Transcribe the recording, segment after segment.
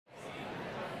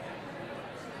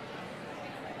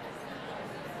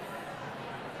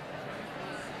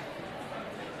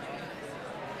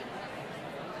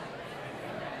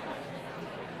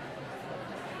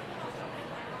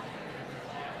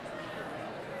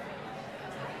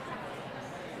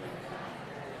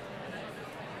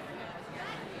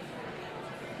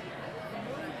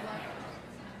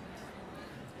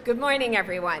Good morning,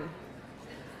 everyone,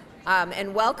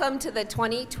 and welcome to the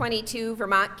 2022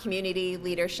 Vermont Community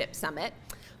Leadership Summit.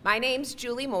 My name's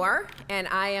Julie Moore, and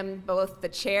I am both the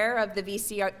chair of the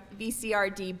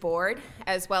VCRD board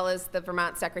as well as the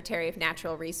Vermont Secretary of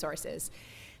Natural Resources.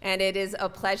 And it is a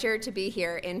pleasure to be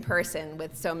here in person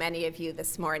with so many of you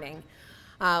this morning.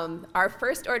 Our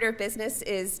first order of business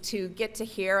is to get to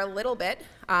hear a little bit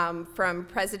from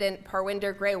President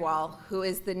Parwinder Grewal, who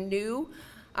is the new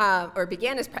or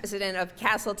began as president of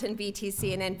Castleton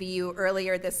VTC and NVU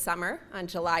earlier this summer on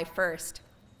July 1st.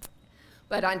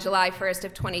 But on July 1st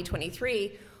of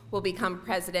 2023, will become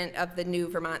president of the new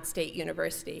Vermont State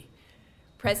University.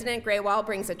 President Grewal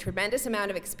brings a tremendous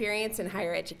amount of experience in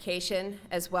higher education,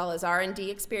 as well as R&D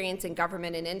experience in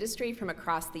government and industry from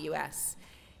across the US.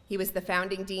 He was the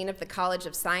founding dean of the College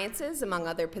of Sciences, among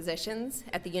other positions,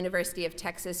 at the University of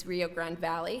Texas, Rio Grande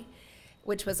Valley,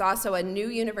 which was also a new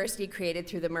university created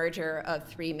through the merger of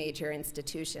 3 major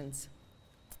institutions.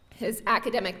 His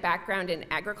academic background in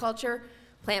agriculture,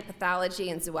 plant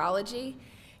pathology, and zoology,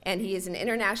 and he is an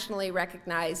internationally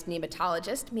recognized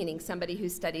nematologist, meaning somebody who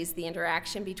studies the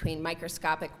interaction between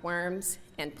microscopic worms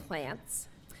and plants.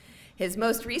 His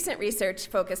most recent research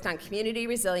focused on community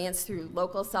resilience through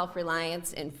local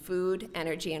self-reliance in food,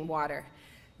 energy, and water.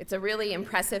 It's a really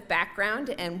impressive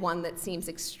background and one that seems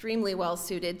extremely well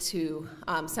suited to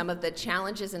some of the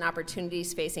challenges and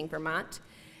opportunities facing Vermont.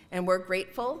 And we're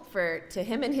grateful to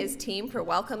him and his team for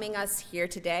welcoming us here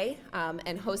today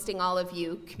and hosting all of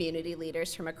you community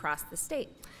leaders from across the state.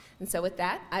 And so with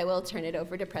that, I will turn it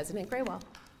over to President Grewal.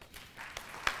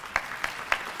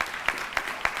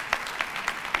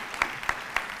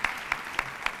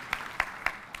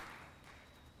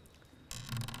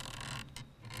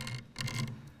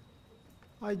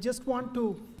 I just want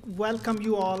to welcome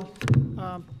you all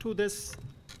to this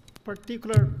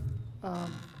particular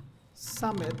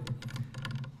summit.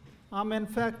 In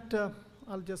fact,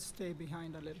 I'll just stay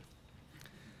behind a little.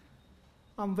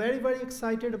 I'm very, very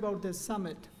excited about this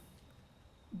summit.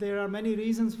 There are many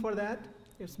reasons for that.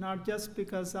 It's not just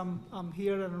because I'm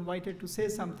here and invited to say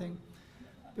something,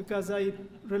 because I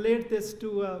relate this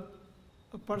to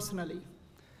personally.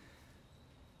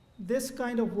 This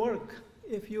kind of work,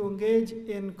 if you engage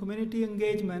in community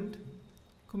engagement,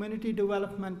 community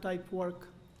development type work,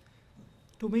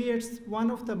 to me it's one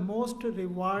of the most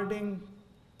rewarding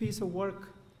piece of work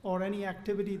or any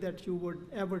activity that you would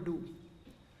ever do.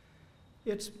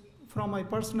 It's from my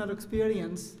personal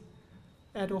experience.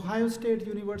 At Ohio State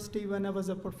University, when I was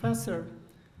a professor,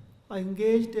 I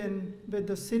engaged with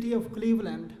the city of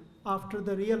Cleveland after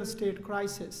the real estate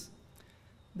crisis.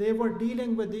 They were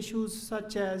dealing with issues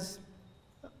such as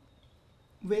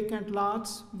vacant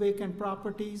lots, vacant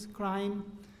properties, crime,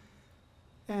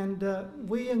 and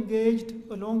we engaged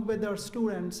along with our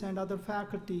students and other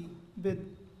faculty with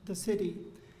the city,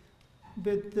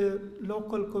 with the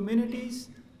local communities,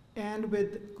 and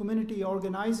with community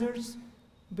organizers,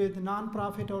 with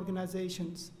nonprofit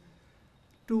organizations,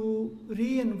 to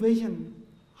re-envision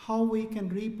how we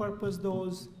can repurpose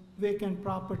those vacant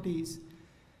properties.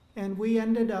 And we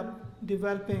ended up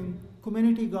developing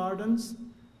community gardens,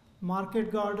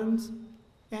 market gardens,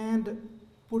 and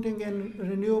putting in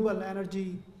renewable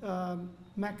energy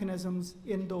mechanisms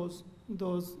in those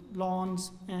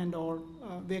lawns and or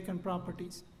vacant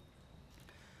properties.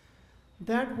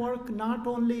 That work not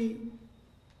only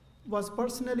was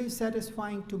personally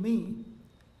satisfying to me,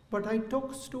 but I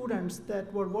took students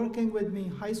that were working with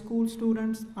me, high school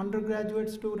students, undergraduate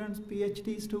students,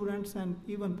 PhD students, and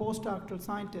even postdoctoral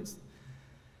scientists.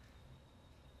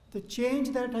 The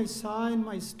change that I saw in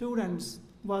my students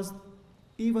was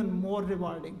even more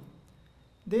rewarding.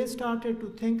 They started to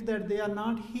think that they are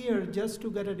not here just to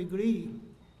get a degree.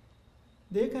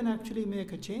 They can actually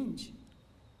make a change.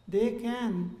 They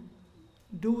can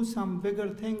do some bigger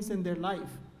things in their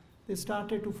life. They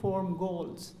started to form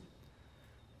goals.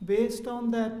 Based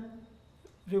on that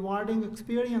rewarding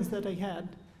experience that I had,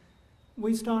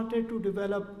 we started to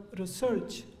develop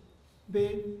research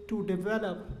to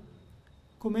develop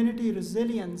community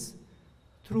resilience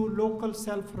through local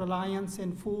self-reliance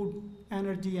in food,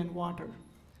 energy, and water.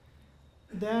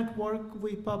 That work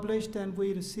we published, and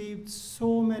we received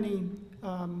so many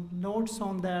notes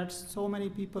on that. So many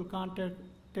people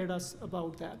contacted us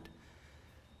about that.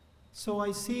 So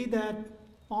I see that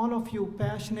all of you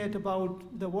passionate about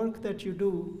the work that you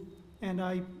do, and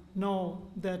I know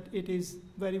that it is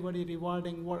very, very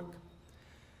rewarding work.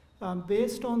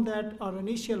 Based on that, our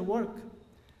initial work,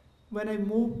 when I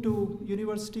moved to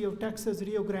University of Texas,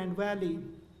 Rio Grande Valley,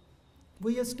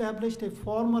 we established a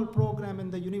formal program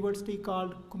in the university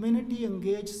called Community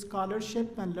Engaged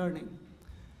Scholarship and Learning.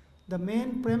 The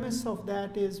main premise of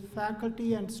that is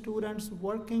faculty and students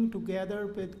working together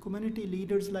with community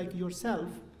leaders like yourself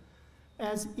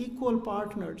as equal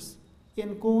partners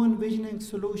in co-envisioning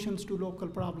solutions to local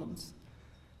problems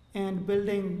and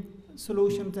building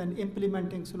solutions and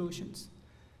implementing solutions.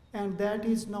 And that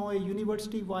is now a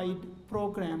university-wide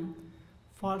program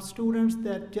for students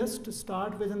that just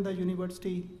start within the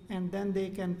university, and then they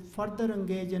can further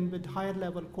engage in with higher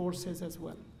level courses as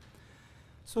well.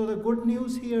 So the good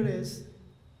news here is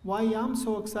why I'm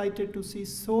so excited to see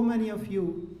so many of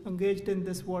you engaged in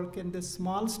this work in this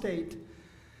small state,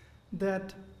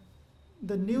 that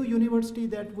the new university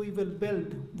that we will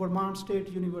build, Vermont State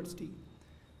University,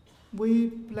 we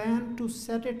plan to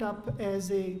set it up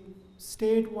as a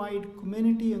statewide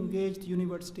community engaged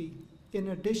university in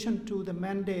addition to the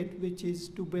mandate, which is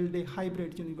to build a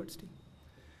hybrid university.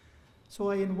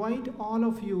 So I invite all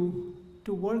of you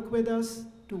to work with us,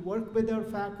 to work with our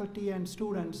faculty and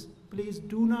students. Please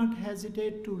do not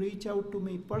hesitate to reach out to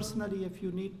me personally if you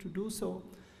need to do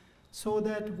so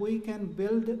that we can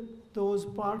build those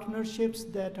partnerships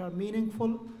that are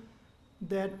meaningful,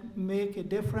 that make a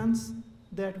difference,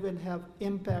 that will have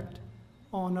impact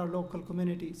on our local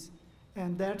communities.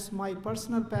 And that's my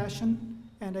personal passion,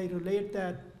 and I relate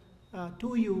that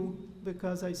to you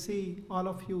because I see all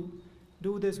of you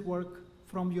do this work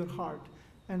from your heart.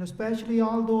 And especially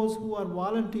all those who are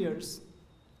volunteers.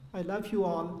 I love you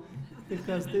all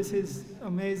because this is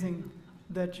amazing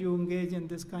that you engage in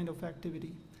this kind of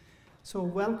activity. So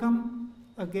welcome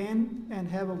again and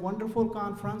have a wonderful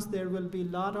conference. There will be a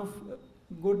lot of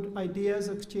good ideas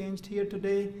exchanged here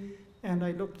today, and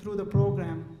I looked through the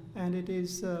program and it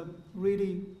is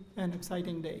really an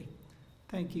exciting day.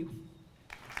 Thank you.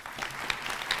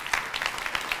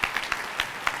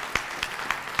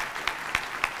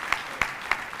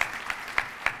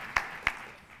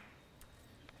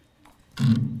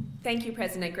 Thank you,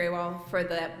 President Grewal, for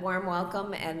that warm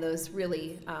welcome and those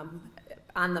really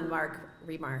on-the-mark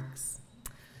remarks.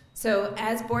 So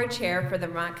as board chair for the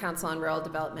Vermont Council on Rural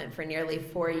Development for nearly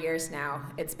 4 years now,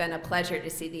 it's been a pleasure to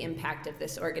see the impact of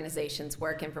this organization's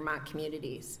work in Vermont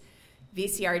communities.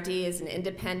 VCRD is an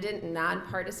independent and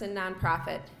nonpartisan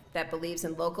nonprofit that believes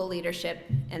in local leadership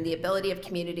and the ability of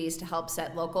communities to help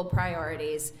set local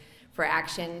priorities for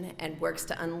action and works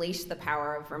to unleash the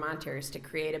power of Vermonters to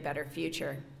create a better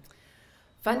future.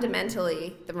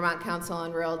 Fundamentally, the Vermont Council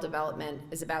on Rural Development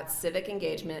is about civic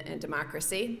engagement and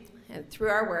democracy, and through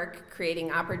our work,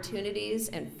 creating opportunities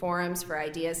and forums for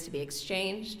ideas to be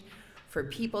exchanged, for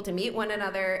people to meet one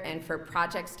another, and for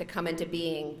projects to come into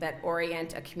being that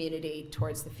orient a community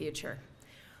towards the future.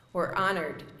 We're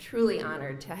honored, truly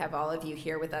honored, to have all of you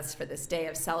here with us for this day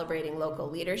of celebrating local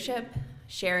leadership,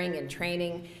 sharing and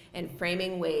training, and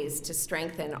framing ways to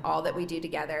strengthen all that we do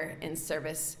together in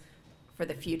service for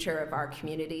the future of our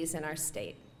communities and our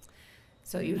state.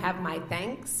 So you have my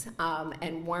thanks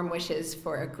and warm wishes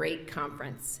for a great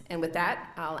conference. And with that,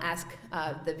 I'll ask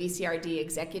the VCRD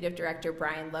Executive Director,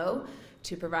 Brian Lowe,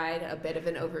 to provide a bit of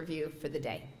an overview for the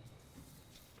day.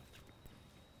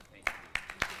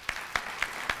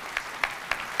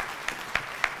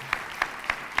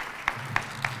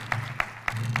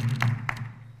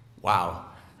 Wow,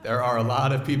 there are a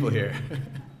lot of people here.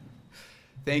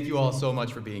 Thank you all so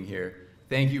much for being here.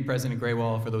 Thank you, President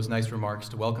Grewal, for those nice remarks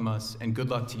to welcome us, and good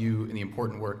luck to you in the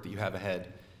important work that you have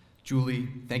ahead. Julie,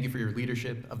 thank you for your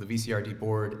leadership of the VCRD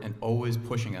board and always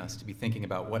pushing us to be thinking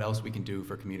about what else we can do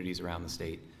for communities around the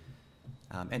state.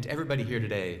 And to everybody here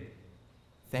today,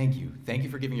 thank you. Thank you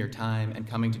for giving your time and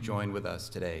coming to join with us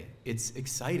today. It's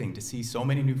exciting to see so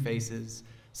many new faces,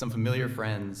 some familiar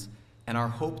friends, and our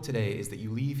hope today is that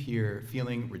you leave here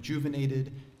feeling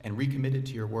rejuvenated and recommitted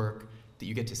to your work, that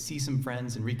you get to see some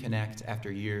friends and reconnect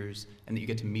after years, and that you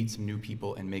get to meet some new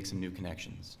people and make some new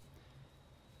connections.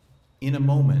 In a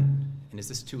moment, and is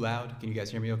this too loud? Can you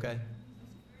guys hear me okay?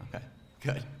 Okay,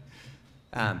 good.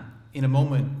 In a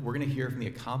moment, we're going to hear from the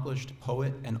accomplished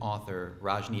poet and author,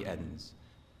 Rajnii Eddins.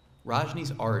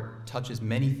 Rajnii's art touches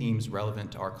many themes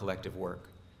relevant to our collective work: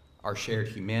 our shared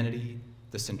humanity,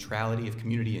 the centrality of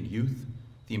community and youth,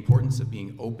 the importance of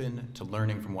being open to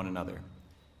learning from one another.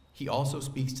 He also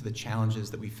speaks to the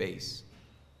challenges that we face,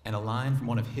 and a line from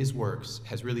one of his works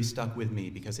has really stuck with me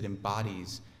because it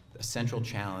embodies a central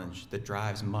challenge that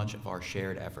drives much of our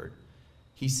shared effort.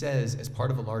 He says, as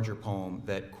part of a larger poem,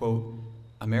 that, quote,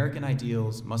 "American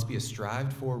ideals must be a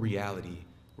strived for reality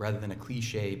rather than a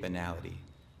cliche banality."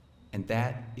 And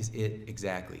that is it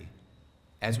exactly.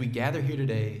 As we gather here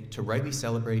today to rightly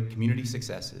celebrate community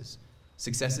successes,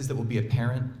 successes that will be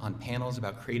apparent on panels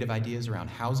about creative ideas around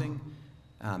housing,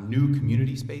 new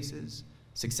community spaces,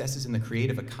 successes in the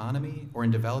creative economy, or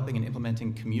in developing and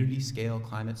implementing community-scale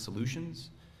climate solutions.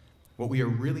 What we are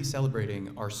really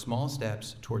celebrating are small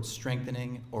steps towards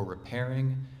strengthening or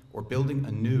repairing or building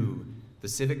anew the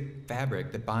civic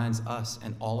fabric that binds us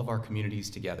and all of our communities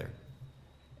together.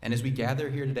 And as we gather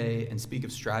here today and speak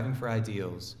of striving for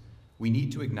ideals, we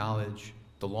need to acknowledge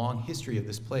the long history of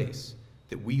this place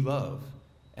that we love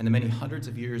and the many hundreds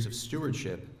of years of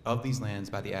stewardship of these lands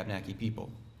by the Abenaki people.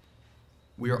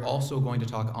 We are also going to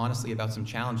talk honestly about some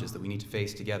challenges that we need to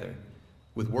face together,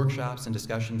 with workshops and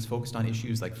discussions focused on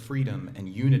issues like freedom and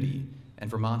unity and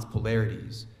Vermont's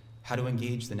polarities, how to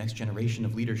engage the next generation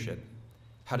of leadership,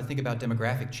 how to think about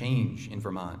demographic change in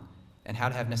Vermont, and how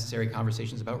to have necessary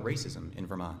conversations about racism in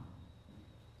Vermont.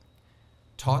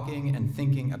 Talking and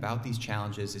thinking about these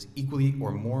challenges is equally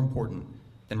or more important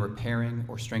than repairing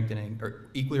or strengthening, or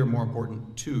equally or more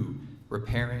important to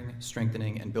repairing,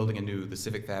 strengthening, and building anew the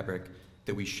civic fabric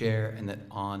that we share and that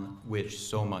on which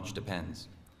so much depends.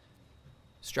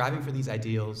 Striving for these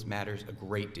ideals matters a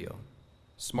great deal.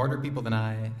 Smarter people than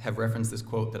I have referenced this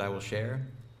quote that I will share,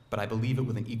 but I believe it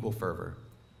with an equal fervor.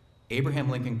 Abraham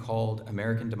Lincoln called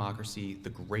American democracy the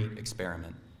great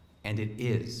experiment, and it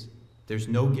is. There's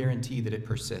no guarantee that it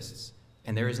persists,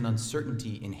 and there is an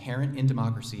uncertainty inherent in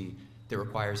democracy that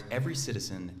requires every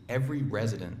citizen, every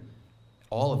resident,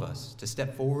 all of us, to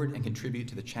step forward and contribute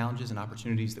to the challenges and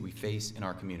opportunities that we face in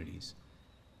our communities.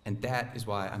 And that is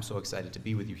why I'm so excited to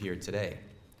be with you here today.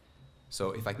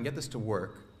 So if I can get this to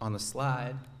work, on the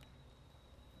slide,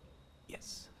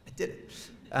 yes, I did it.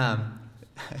 I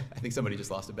think somebody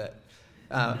just lost a bet.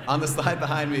 On the slide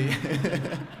behind me,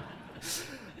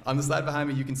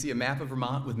 you can see a map of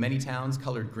Vermont with many towns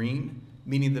colored green,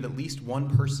 meaning that at least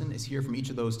one person is here from each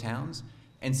of those towns.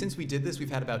 And since we did this, we've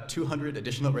had about 200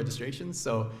 additional registrations,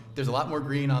 so there's a lot more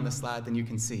green on the slide than you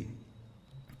can see.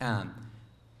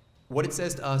 What it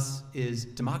says to us is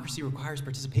democracy requires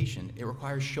participation. It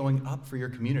requires showing up for your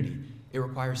community. It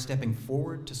requires stepping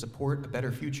forward to support a better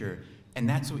future. And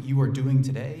that's what you are doing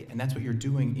today, and that's what you're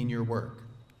doing in your work.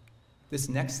 This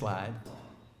next slide,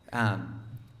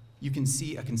 you can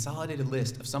see a consolidated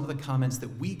list of some of the comments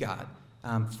that we got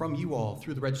from you all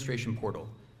through the registration portal.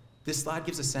 This slide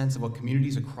gives a sense of what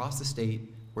communities across the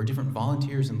state, where different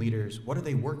volunteers and leaders, what are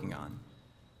they working on?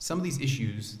 Some of these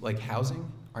issues, like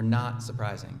housing, are not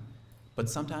surprising, but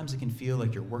sometimes it can feel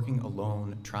like you're working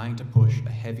alone, trying to push a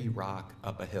heavy rock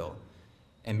up a hill.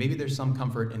 And maybe there's some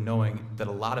comfort in knowing that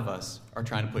a lot of us are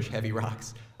trying to push heavy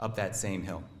rocks up that same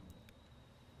hill.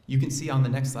 You can see on the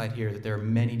next slide here that there are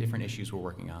many different issues we're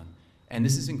working on. And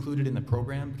this is included in the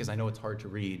program because I know it's hard to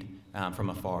read from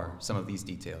afar, some of these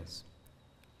details.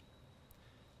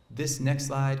 This next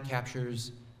slide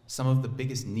captures some of the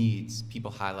biggest needs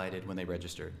people highlighted when they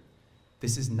registered.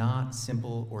 This is not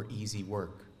simple or easy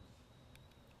work,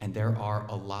 and there are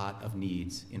a lot of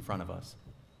needs in front of us.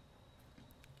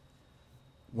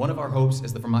 One of our hopes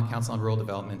as the Vermont Council on Rural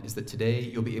Development is that today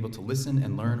you'll be able to listen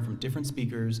and learn from different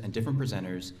speakers and different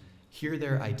presenters, hear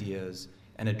their ideas,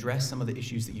 and address some of the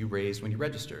issues that you raised when you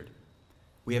registered.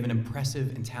 We have an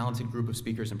impressive and talented group of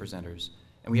speakers and presenters,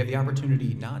 and we have the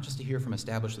opportunity not just to hear from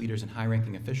established leaders and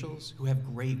high-ranking officials who have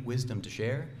great wisdom to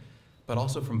share, but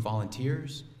also from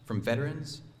volunteers, from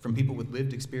veterans, from people with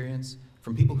lived experience,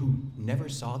 from people who never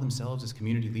saw themselves as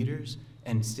community leaders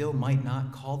and still might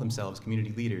not call themselves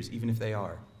community leaders, even if they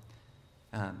are.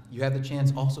 You have the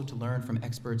chance also to learn from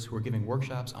experts who are giving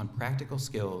workshops on practical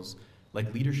skills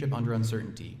like leadership under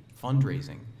uncertainty,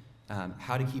 fundraising,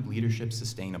 how to keep leadership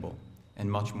sustainable,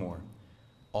 and much more.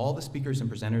 All the speakers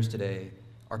and presenters today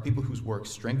are people whose work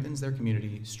strengthens their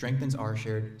community, strengthens our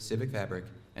shared civic fabric,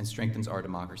 and strengthens our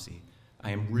democracy.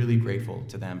 I am really grateful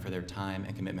to them for their time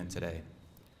and commitment today.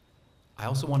 I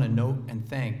also want to note and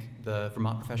thank the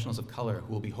Vermont professionals of color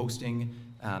who will be hosting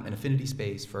an affinity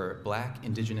space for Black,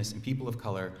 Indigenous, and people of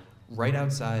color right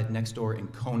outside next door in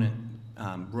Conant,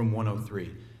 room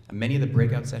 103. Many of the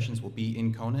breakout sessions will be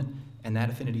in Conant, and that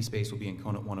affinity space will be in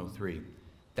Conant 103.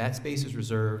 That space is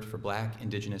reserved for Black,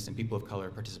 Indigenous, and people of color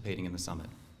participating in the summit.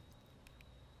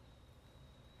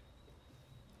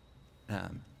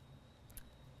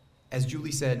 As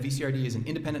Julie said, VCRD is an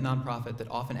independent nonprofit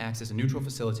that often acts as a neutral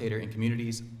facilitator in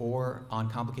communities or on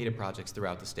complicated projects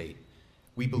throughout the state.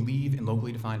 We believe in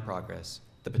locally defined progress,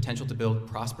 the potential to build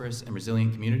prosperous and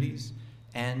resilient communities,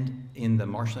 and in the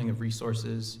marshaling of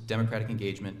resources, democratic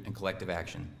engagement, and collective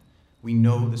action. We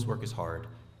know this work is hard.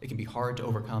 It can be hard to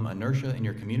overcome inertia in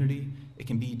your community. It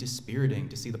can be dispiriting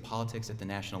to see the politics at the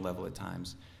national level at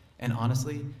times. And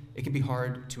honestly, it can be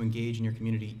hard to engage in your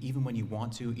community even when you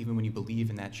want to, even when you believe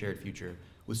in that shared future,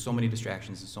 with so many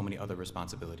distractions and so many other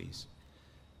responsibilities.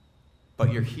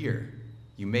 But you're here,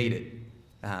 You made it.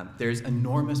 There's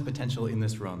enormous potential in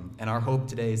this room, and our hope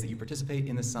today is that you participate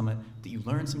in this summit, that you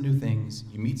learn some new things,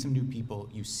 you meet some new people,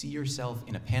 you see yourself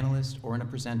in a panelist or in a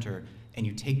presenter, and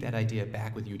you take that idea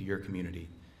back with you to your community.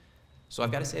 So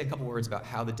I've got to say a couple words about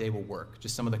how the day will work,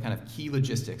 just some of the kind of key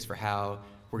logistics for how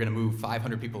we're going to move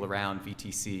 500 people around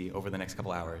VTC over the next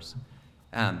couple hours.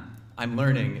 I'm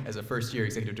learning as a first-year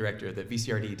executive director that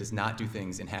VCRD does not do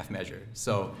things in half measure.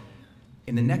 So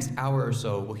in the next hour or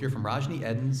so, we'll hear from Rajnii,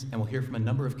 Eddins, and we'll hear from a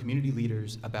number of community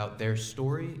leaders about their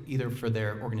story, either for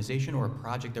their organization or a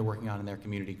project they're working on in their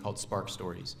community called Spark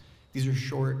Stories. These are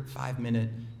short,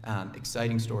 5-minute,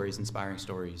 exciting stories, inspiring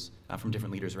stories from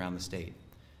different leaders around the state.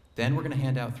 Then we're going to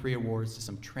hand out 3 awards to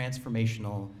some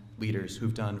transformational leaders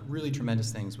who've done really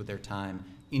tremendous things with their time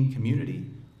in community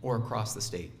or across the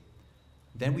state.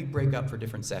 Then we break up for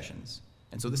different sessions.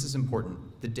 And so this is important.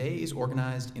 The day is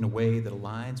organized in a way that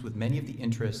aligns with many of the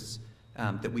interests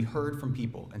that we heard from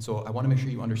people. And so I want to make sure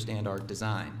you understand our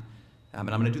design. And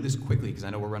I'm going to do this quickly because I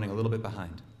know we're running a little bit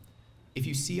behind. If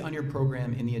you see on your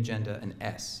program in the agenda an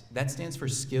S, that stands for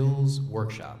Skills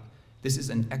Workshop. This is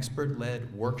an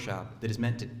expert-led workshop that is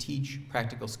meant to teach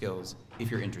practical skills if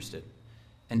you're interested.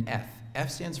 An F. F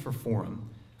stands for Forum.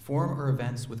 Forum are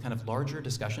events with kind of larger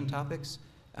discussion topics,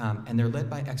 and they're led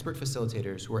by expert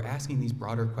facilitators who are asking these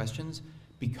broader questions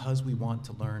because we want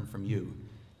to learn from you.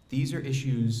 These are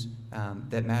issues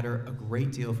that matter a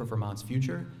great deal for Vermont's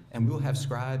future, and we'll have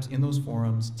scribes in those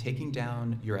forums taking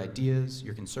down your ideas,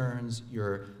 your concerns,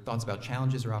 your thoughts about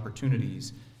challenges or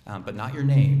opportunities, but not your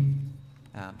name,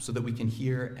 so that we can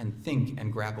hear and think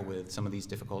and grapple with some of these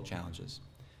difficult challenges.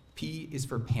 P is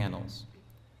for panels.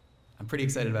 I'm pretty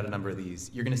excited about a number of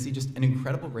these. You're going to see just an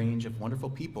incredible range of wonderful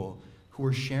people who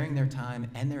are sharing their time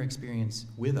and their experience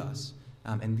with us.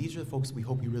 And these are the folks we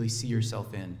hope you really see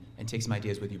yourself in and take some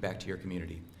ideas with you back to your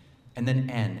community. And then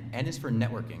N. N is for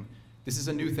networking. This is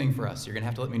a new thing for us. You're going to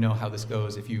have to let me know how this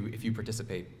goes if you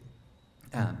participate.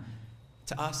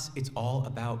 To us, it's all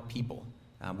about people.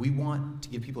 We want to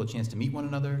give people a chance to meet one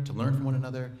another, to learn from one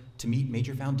another, to meet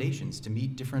major foundations, to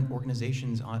meet different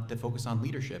organizations that focus on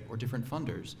leadership or different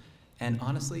funders. And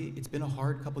honestly, it's been a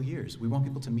hard couple years. We want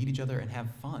people to meet each other and have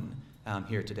fun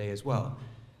here today as well.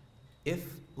 If,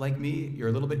 like me, you're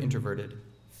a little bit introverted,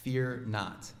 fear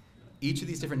not. Each of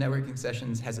these different networking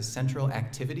sessions has a central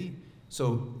activity,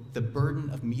 so the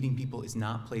burden of meeting people is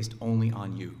not placed only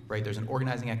on you, right? There's an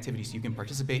organizing activity so you can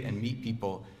participate and meet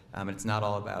people, and it's not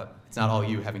all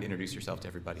you having to introduce yourself to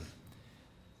everybody.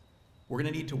 We're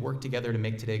gonna need to work together to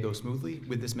make today go smoothly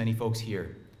with this many folks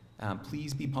here.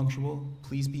 Please be punctual,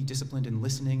 please be disciplined in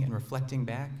listening and reflecting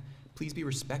back. Please be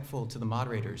respectful to the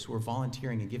moderators who are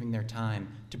volunteering and giving their time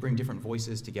to bring different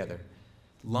voices together.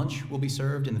 Lunch will be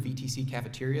served in the VTC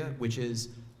cafeteria, which is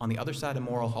on the other side of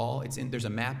Morrill Hall. There's a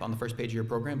map on the first page of your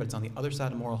program, but it's on the other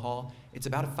side of Morrill Hall. It's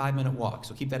about a 5-minute walk,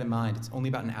 so keep that in mind. It's only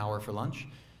about an hour for lunch.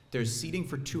 There's seating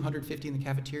for 250 in the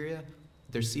cafeteria.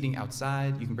 There's seating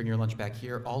outside. You can bring your lunch back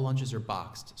here. All lunches are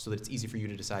boxed so that it's easy for you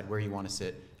to decide where you want to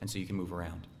sit and so you can move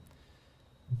around.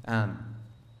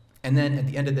 And then at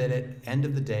the end of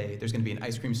the day, there's going to be an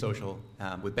ice cream social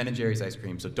with Ben & Jerry's ice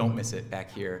cream, so don't miss it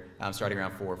back here, starting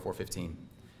around 4:15.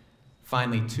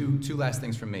 Finally, two last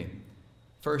things from me.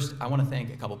 First, I want to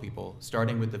thank a couple people,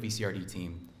 starting with the VCRD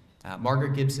team.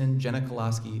 Margaret Gibson, Jenna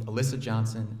Koloski, Alyssa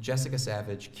Johnson, Jessica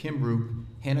Savage, Kim Roop,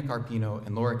 Hannah Carpino,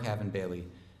 and Laura Cavan-Bailey.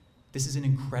 This is an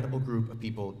incredible group of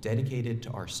people dedicated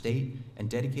to our state and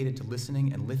dedicated to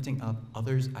listening and lifting up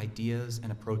others' ideas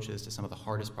and approaches to some of the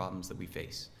hardest problems that we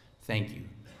face. Thank you.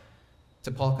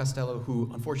 To Paul Costello, who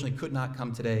unfortunately could not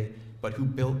come today, but who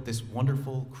built this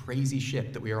wonderful, crazy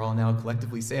ship that we are all now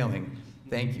collectively sailing,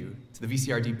 thank you. To the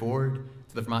VCRD board,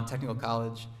 to the Vermont Technical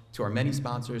College, to our many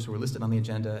sponsors who are listed on the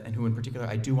agenda, and who in particular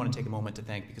I do want to take a moment to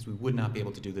thank because we would not be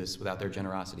able to do this without their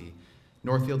generosity.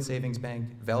 Northfield Savings Bank,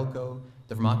 Velco,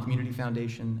 the Vermont Community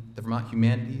Foundation, the Vermont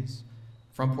Humanities,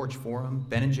 Front Porch Forum,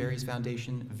 Ben & Jerry's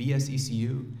Foundation,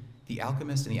 VSECU, the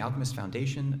Alchemist and the Alchemist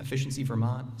Foundation, Efficiency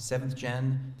Vermont, 7th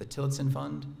Gen, the Tillotson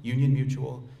Fund, Union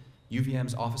Mutual,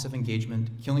 UVM's Office of Engagement,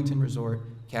 Killington Resort,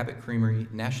 Cabot Creamery,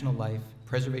 National Life,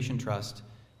 Preservation Trust,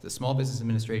 the Small Business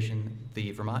Administration,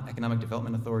 the Vermont Economic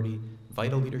Development Authority,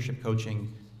 Vital Leadership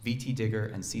Coaching, VT Digger,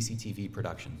 and CCTV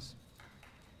Productions.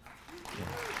 Yeah.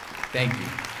 Thank you.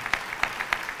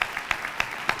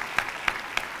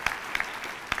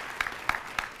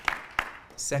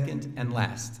 Second and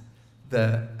last,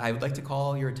 I would like to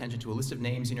call your attention to a list of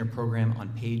names in your program on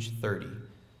page 30.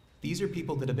 These are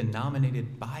people that have been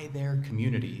nominated by their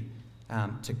community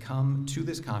to come to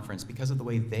this conference because of the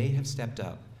way they have stepped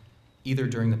up. either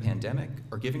during the pandemic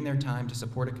or giving their time to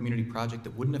support a community project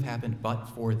that wouldn't have happened but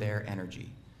for their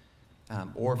energy,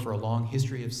 or for a long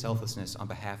history of selflessness on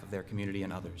behalf of their community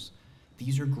and others.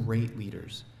 These are great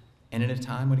leaders. And in a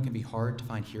time when it can be hard to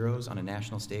find heroes on a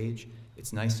national stage,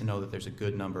 it's nice to know that there's a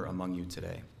good number among you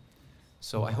today.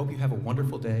 So I hope you have a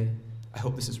wonderful day. I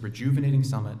hope this is a rejuvenating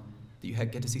summit, that you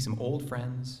get to see some old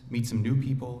friends, meet some new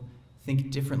people,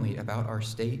 think differently about our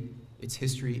state, its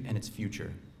history, and its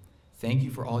future. Thank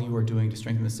you for all you are doing to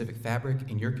strengthen the civic fabric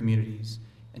in your communities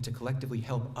and to collectively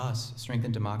help us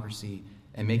strengthen democracy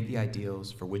and make the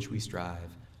ideals for which we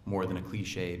strive more than a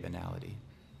cliche banality.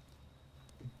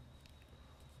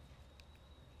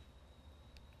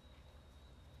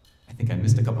 I think I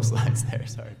missed a couple slides there,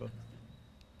 sorry folks.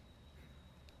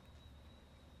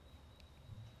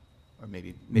 Or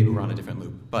maybe we're on a different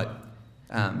loop, but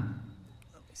let me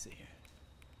see here.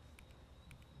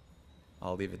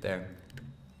 I'll leave it there.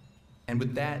 And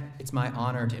with that, it's my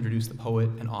honor to introduce the poet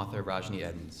and author Rajnii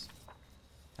Eddins.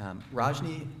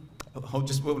 Rajnii,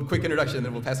 just a quick introduction, and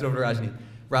then we'll pass it over to Rajnii.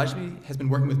 Rajnii has been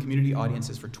working with community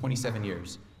audiences for 27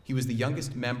 years. He was the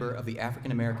youngest member of the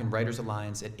African American Writers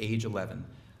Alliance at age 11.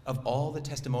 Of all the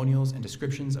testimonials and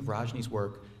descriptions of Rajnii's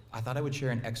work, I thought I would share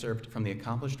an excerpt from the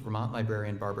accomplished Vermont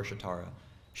librarian Barbara Shatara.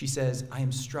 She says, "I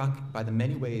am struck by the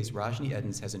many ways Rajnii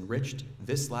Eddins has enriched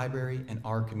this library and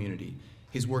our community.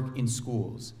 His work in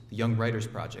schools, the Young Writers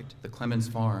Project, the Clemens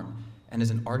Farm, and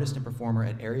as an artist and performer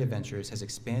at Area Ventures has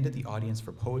expanded the audience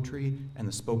for poetry and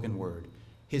the spoken word.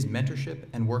 His mentorship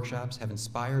and workshops have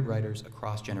inspired writers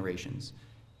across generations.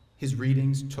 His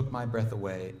readings took my breath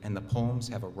away, and the poems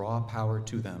have a raw power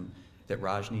to them that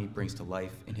Rajnii brings to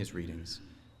life in his readings."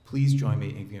 Please join me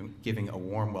in giving a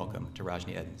warm welcome to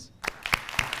Rajnii Eddins.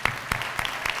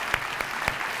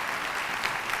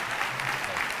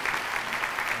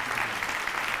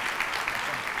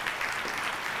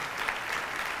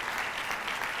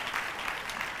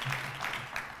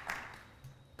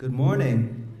 Good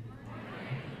morning.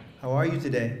 How are you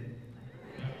today?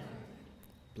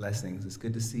 Blessings. It's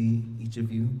good to see each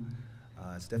of you.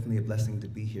 It's definitely a blessing to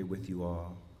be here with you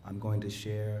all. I'm going to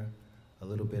share a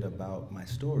little bit about my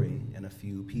story in a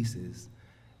few pieces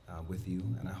with you,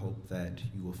 and I hope that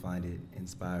you will find it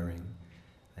inspiring,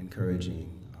 encouraging,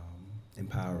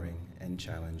 empowering, and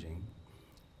challenging,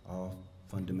 all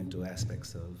fundamental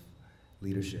aspects of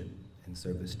leadership and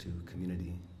service to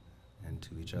community and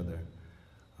to each other.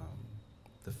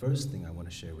 The first thing I want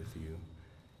to share with you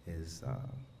is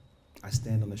I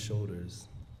stand on the shoulders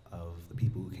of the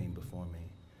people who came before me.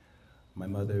 My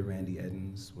mother, Randy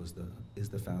Eddins, is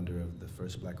the founder of the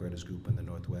first Black writers group in the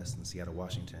Northwest in Seattle,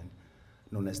 Washington,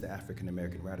 known as the African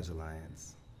American Writers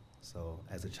Alliance. So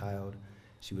as a child,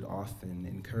 she would often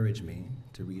encourage me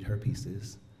to read her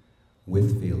pieces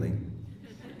with feeling.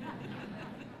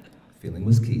 Feeling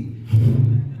was key.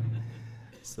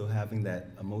 So having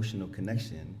that emotional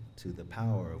connection to the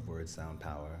power of word sound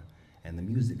power and the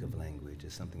music of language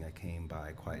is something that came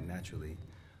by quite naturally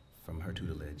from her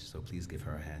tutelage, so please give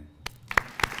her a hand.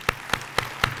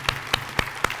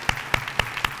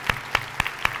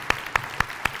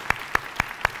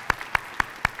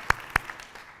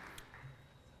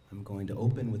 I'm going to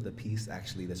open with a piece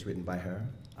actually that's written by her.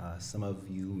 Some of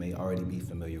you may already be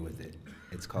familiar with it.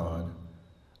 It's called,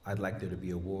 "I'd Like There to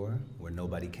Be a War Where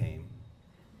Nobody Came."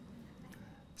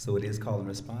 So it is call and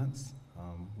response.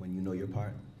 When you know your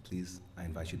part, please, I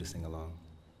invite you to sing along.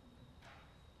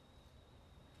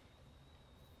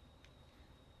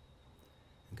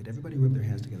 And could everybody rub their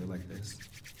hands together like this?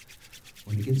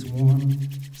 When it gets warm,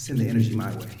 send the energy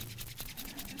my way.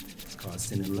 It's called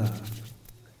sending love.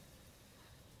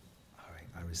 All right,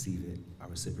 I receive it, I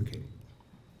reciprocate.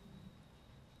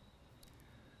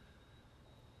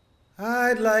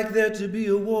 I'd like there to be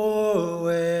a war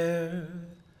where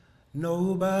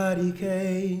nobody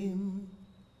came.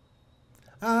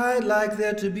 I'd like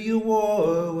there to be a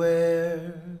war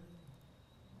where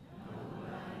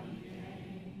nobody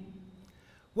came.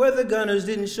 Where the gunners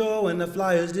didn't show and the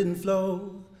flyers didn't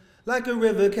flow, like a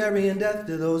river carrying death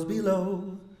to those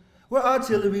below. Where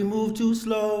artillery moved too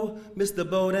slow, missed the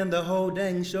boat and the whole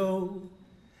dang show.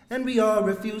 And we all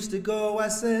refused to go, I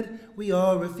said, we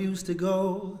all refused to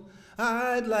go.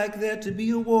 I'd like there to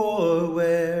be a war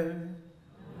where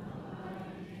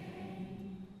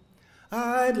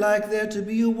I'd like there to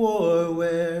be a war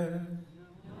where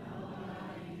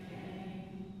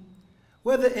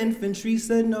where the infantry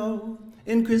said no,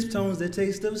 in crisp tones the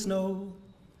taste of snow,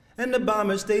 and the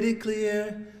bombers stated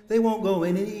clear, they won't go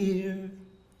in here,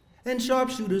 and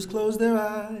sharpshooters closed their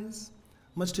eyes,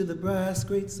 much to the brass'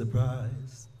 great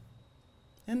surprise.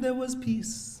 And there was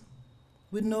peace,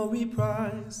 with no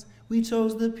reprise, We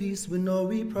chose the peace with no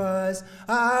reprise.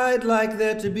 I'd like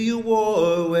there to be a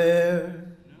war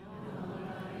where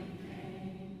nobody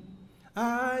came.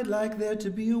 I'd like there to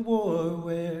be a war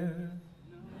where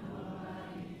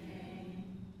nobody came.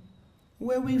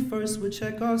 Where we first would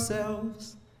check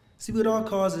ourselves, see what our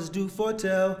causes do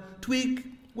foretell, tweak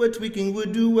what tweaking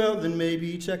would do well, then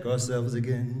maybe check ourselves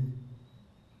again.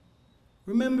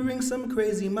 Remembering some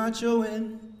crazy macho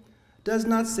in does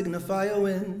not signify a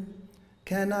win,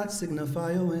 cannot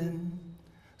signify a win.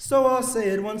 So I'll say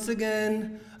it once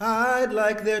again, I'd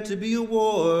like there to be a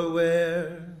war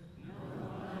where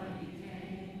nobody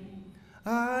came.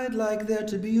 I'd like there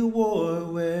to be a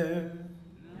war where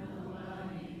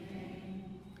nobody came.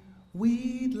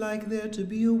 We'd like there to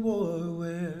be a war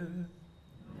where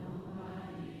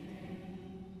nobody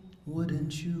came.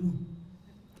 Wouldn't you?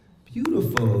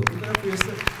 Beautiful. Give it up for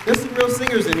yourself. There's some real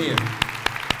singers in here.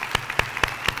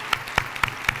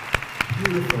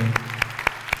 Beautiful.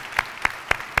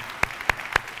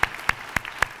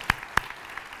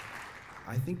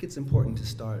 I think it's important to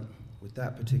start with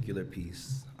that particular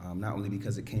piece, not only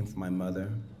because it came from my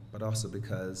mother, but also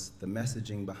because the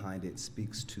messaging behind it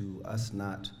speaks to us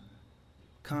not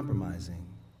compromising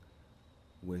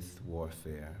with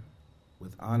warfare,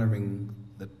 with honoring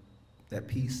that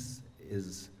peace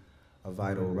is a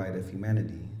vital right of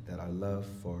humanity, that our love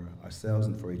for ourselves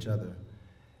and for each other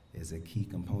is a key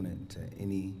component to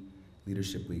any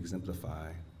leadership we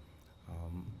exemplify.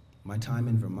 My time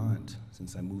in Vermont,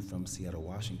 since I moved from Seattle,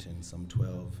 Washington some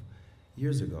 12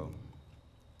 years ago,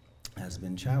 has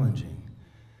been challenging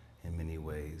in many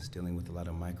ways, dealing with a lot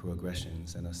of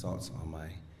microaggressions and assaults on my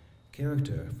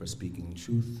character for speaking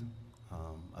truth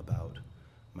about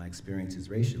my experiences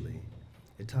racially.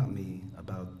 It taught me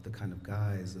about the kind of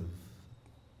guise of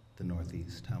the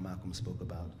Northeast, how Malcolm spoke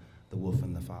about the wolf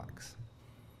and the fox,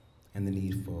 and the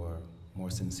need for more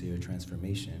sincere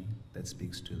transformation that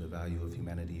speaks to the value of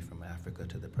humanity from Africa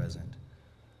to the present.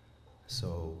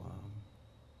 So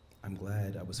I'm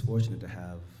glad I was fortunate to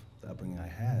have the upbringing I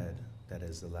had that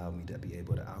has allowed me to be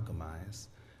able to alchemize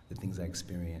the things I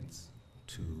experience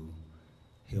to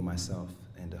heal myself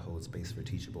and to hold space for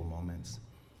teachable moments.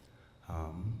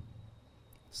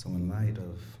 So in light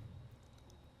of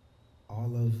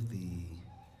all of the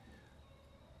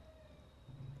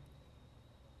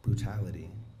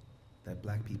brutality that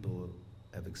Black people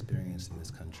have experienced in this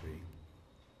country,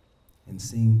 and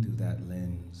seeing through that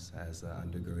lens as an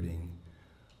undergirding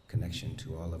connection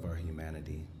to all of our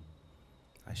humanity,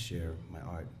 I share my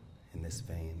art in this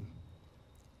vein.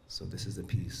 So this is a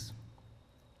piece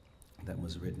that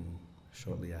was written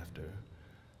shortly after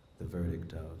the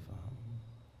verdict of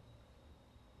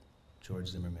George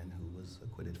Zimmerman, who was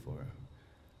acquitted for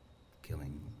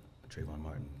killing Trayvon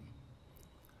Martin.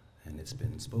 And it's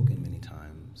been spoken many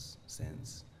times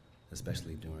since,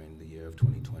 especially during the year of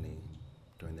 2020,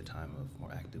 during the time of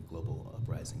more active global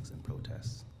uprisings and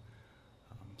protests.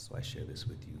 So I share this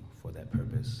with you for that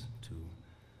purpose, to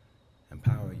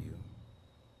empower you,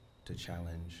 to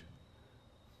challenge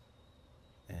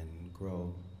and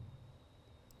grow,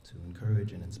 to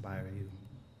encourage and inspire you.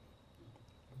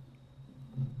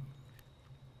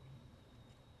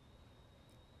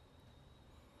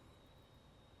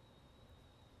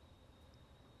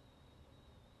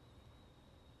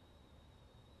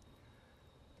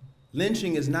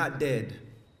 Lynching is not dead.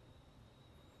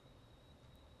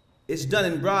 It's done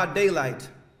in broad daylight,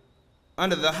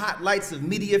 under the hot lights of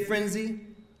media frenzy,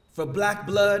 for Black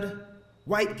blood,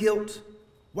 white guilt,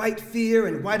 white fear,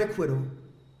 and white acquittal,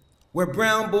 where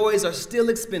brown boys are still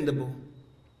expendable.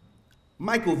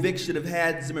 Michael Vick should have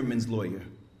had Zimmerman's lawyer.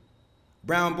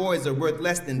 Brown boys are worth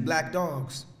less than black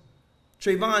dogs.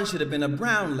 Trayvon should have been a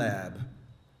brown lab.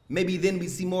 Maybe then we'd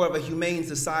see more of a humane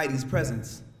society's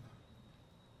presence.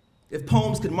 If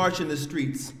poems could march in the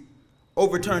streets,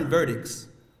 overturn verdicts,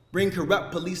 bring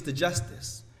corrupt police to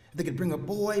justice, if they could bring a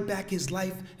boy back his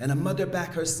life and a mother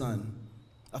back her son,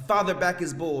 a father back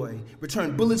his boy,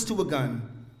 return bullets to a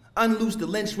gun, unloose the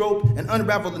lynch rope and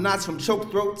unravel the knots from choked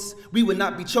throats, we would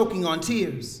not be choking on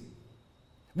tears.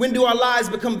 When do our lives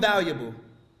become valuable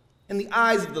in the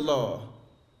eyes of the law?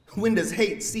 When does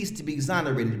hate cease to be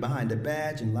exonerated behind a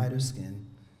badge and lighter skin?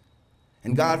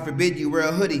 And God forbid you wear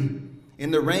a hoodie in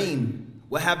the rain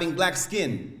while having black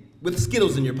skin with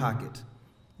Skittles in your pocket.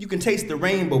 You can taste the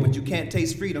rainbow, but you can't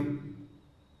taste freedom.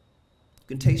 You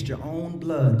can taste your own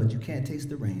blood, but you can't taste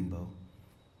the rainbow.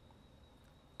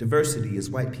 Diversity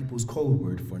is white people's code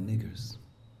word for niggers.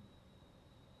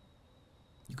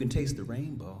 You can taste the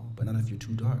rainbow, but not if you're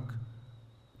too dark.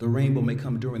 The rainbow may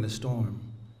come during the storm.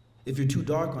 If you're too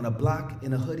dark on a block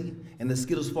in a hoodie and the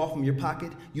Skittles fall from your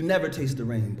pocket, you never taste the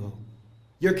rainbow.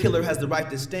 Your killer has the right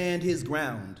to stand his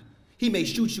ground. He may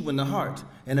shoot you in the heart,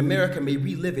 and America may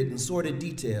relive it in sordid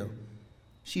detail.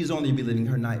 She is only reliving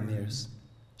her nightmares.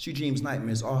 She dreams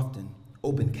nightmares often.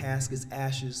 Open caskets,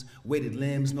 ashes, weighted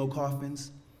limbs, no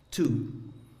coffins. 2.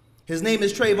 His name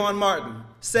is Trayvon Martin.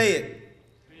 Say it.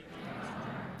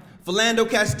 Philando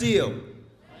Castile.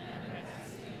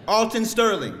 Alton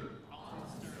Sterling.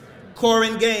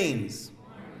 Corin Gaines.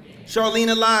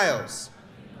 Charlena Lyles.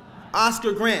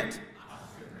 Oscar Grant.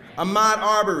 Ahmaud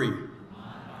Arbery.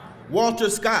 Walter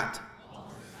Scott.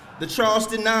 The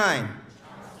Charleston Nine.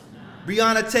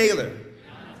 Breonna Taylor.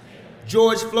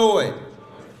 George Floyd.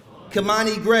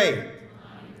 Kamani Gray.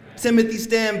 Timothy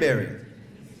Stanberry.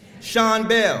 Sean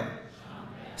Bell.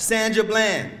 Sandra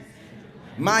Bland.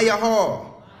 Maya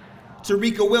Hall.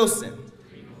 Tarika Wilson.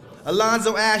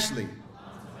 Alonzo Ashley.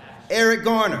 Eric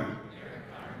Garner.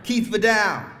 Keith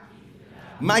Vidal.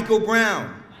 Michael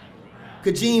Brown.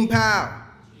 Kajim Powell.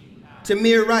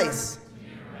 Tamir Rice.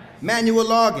 Manuel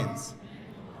Loggins.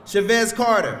 Chavez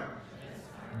Carter.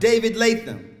 David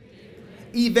Latham.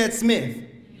 Yvette Smith.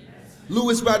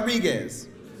 Luis Rodriguez.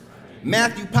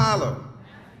 Matthew Paulo.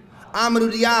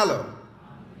 Amadou Diallo.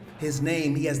 His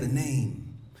name, he has the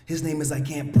name. His name is I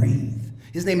Can't Breathe.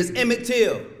 His name is Emmett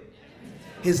Till.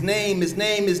 His name,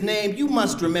 you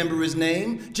must remember his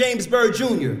name, James Byrd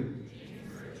Jr.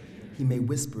 He may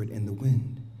whisper it in the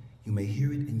wind. You may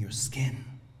hear it in your skin.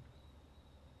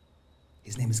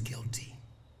 His name is guilty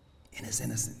in his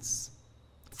innocence.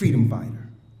 Freedom fighter,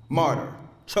 martyr,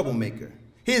 troublemaker.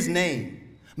 His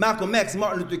name, Malcolm X,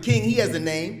 Martin Luther King, he has a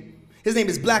name. His name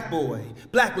is Black Boy,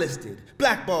 blacklisted,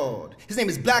 blackballed. His name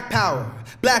is Black Power,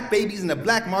 black babies in the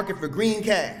black market for green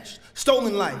cash.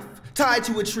 Stolen life, tied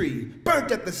to a tree,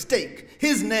 burnt at the stake.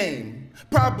 His name,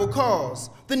 probable cause,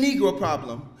 the Negro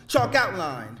problem. Chalk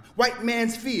outline, white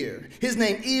man's fear. His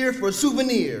name, ear for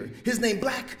souvenir. His name,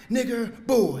 Black Nigger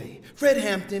Boy. Fred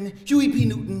Hampton, Huey P.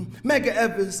 Newton, Medgar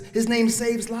Evers. His name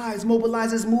saves lives,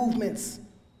 mobilizes movements.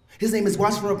 His name is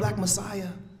Watch for a Black Messiah.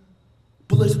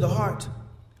 Bullet to the heart,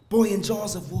 boy in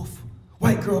jaws of wolf.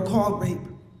 White girl called rape.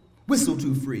 Whistle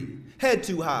too free, head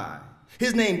too high.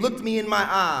 His name looked me in my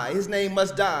eye. His name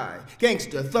must die.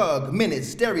 Gangster, thug,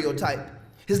 menace, stereotype.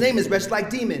 His name is wretched like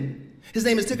demon. His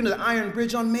name is taken to the Iron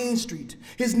Bridge on Main Street.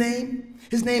 His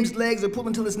name's legs are pulled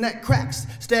until his neck cracks.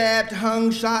 Stabbed,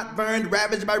 hung, shot, burned,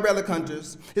 ravaged by relic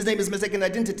hunters. His name is mistaken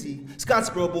identity.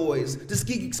 Scottsboro Boys,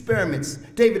 Tuskegee Experiments,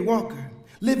 David Walker.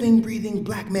 Living, breathing,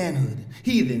 black manhood.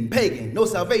 Heathen, pagan, no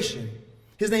salvation.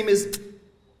 His name is,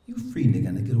 you free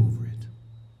nigga, now get over it.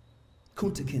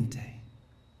 Kunta Kinte.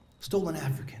 Stolen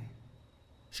African,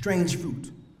 strange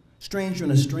fruit, stranger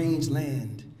in a strange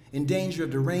land, in danger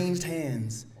of deranged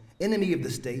hands, enemy of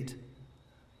the state,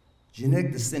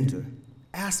 genetic dissenter,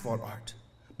 asphalt art,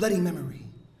 bloody memory,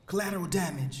 collateral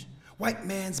damage, white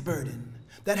man's burden.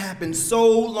 That happened so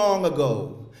long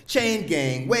ago. Chain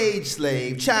gang, wage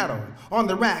slave, chattel, on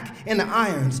the rack, in the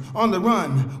irons, on the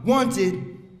run,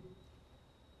 wanted.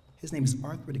 His name is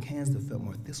arthritic hands that felt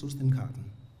more thistles than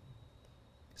cotton.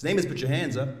 His name is Put Your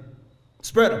Hands Up.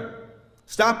 Spread them.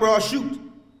 Stop or I'll shoot.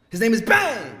 His name is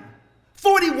Bang.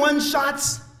 41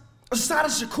 shots. Assata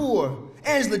Shakur.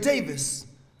 Angela Davis.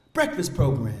 Breakfast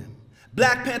Program.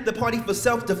 Black Panther Party for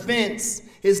Self-Defense.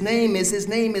 His name is,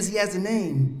 he has a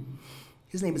name.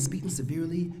 His name is beaten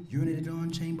severely, urinated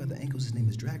on, chained by the ankles. His name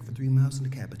is dragged for 3 miles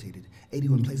and decapitated.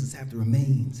 81 places have the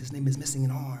remains. His name is missing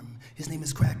an arm. His name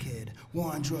is crackhead,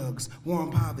 war on drugs, war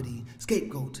on poverty,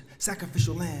 scapegoat,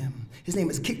 sacrificial lamb. His name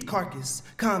is kicked carcass,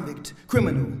 convict,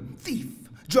 criminal, thief,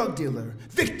 drug dealer,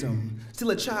 victim, still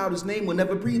a child whose name will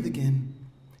never breathe again.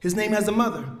 His name has a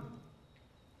mother.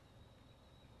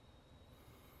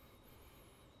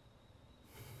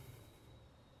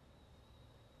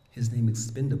 His name is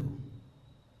expendable.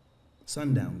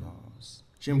 Sundown laws,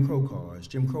 Jim Crow cars,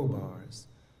 Jim Crow bars.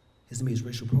 His name is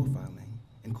racial profiling.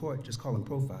 In court, just call him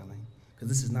profiling, because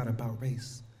this is not about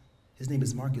race. His name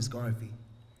is Marcus Garvey,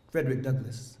 Frederick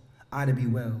Douglass, Ida B.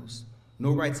 Wells.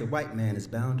 No rights a white man is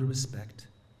bound to respect.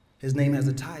 His name has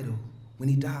a title. When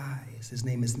he dies, his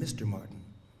name is Mr. Martin,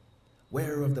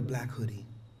 wearer of the black hoodie,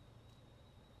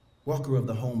 walker of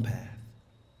the home path,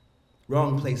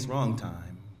 wrong place, wrong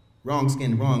time, wrong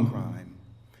skin, wrong crime.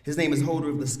 His name is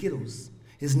holder of the Skittles.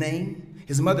 His name,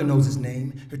 his mother knows his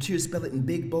name. Her tears spell it in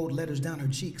big, bold letters down her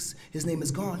cheeks. His name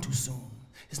is gone too soon.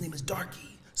 His name is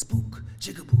Darky, Spook,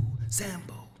 Jigaboo,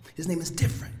 Sambo. His name is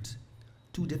different.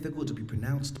 Too difficult to be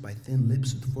pronounced by thin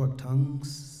lips with forked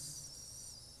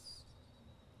tongues.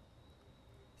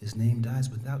 His name dies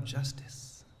without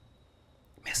justice.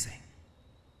 Missing,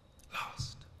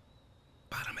 lost,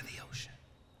 bottom of the ocean,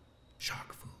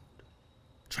 shark food,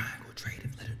 triangle trade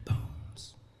of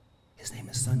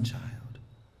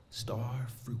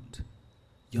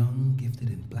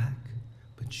painted in black,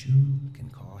 but you can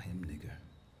call him nigger.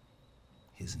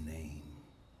 His name.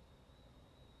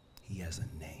 He has a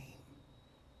name.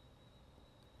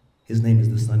 His name is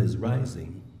the sun is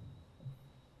rising.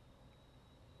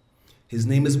 His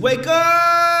name is wake up!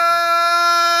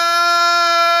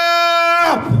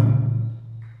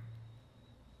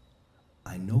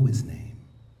 I know his name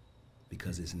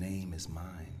because his name is mine.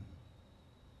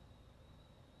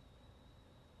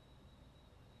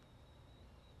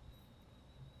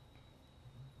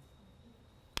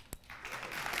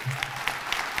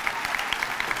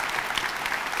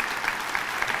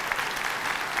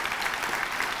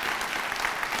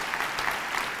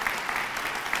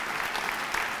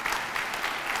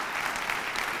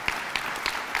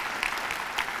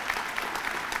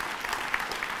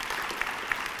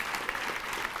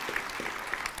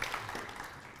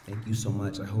 Thank you so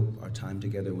much. I hope our time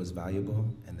together was valuable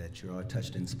and that you're all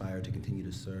touched and inspired to continue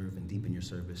to serve and deepen your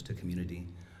service to community.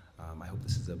 I hope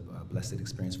this is a blessed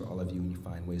experience for all of you and you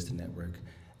find ways to network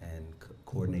and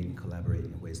coordinate and collaborate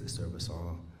in ways that serve us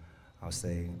all. I'll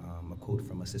say a quote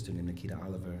from a sister named Nikita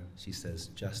Oliver. She says,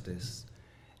 "Justice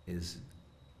is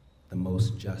the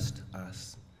most just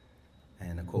us."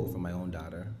 And a quote from my own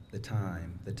daughter, the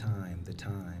time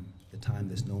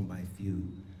that's known by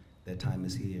few, that time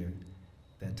is here.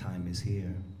 That time is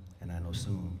here, and I know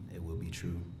soon it will be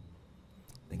true.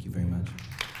 Thank you very much.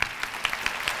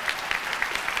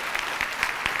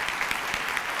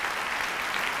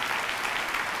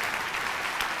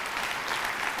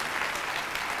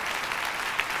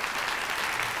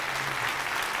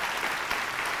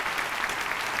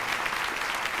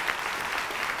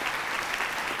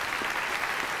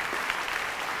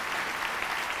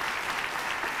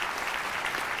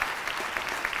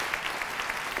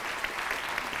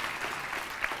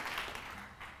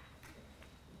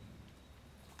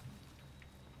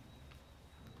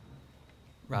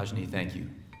 Rajnii, thank you.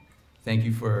 Thank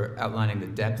you for outlining the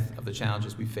depth of the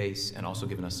challenges we face and also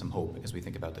giving us some hope as we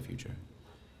think about the future.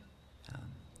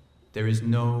 There is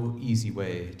no easy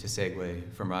way to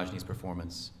segue from Rajnii's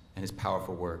performance and his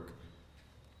powerful work,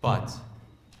 but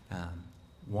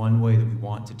one way that we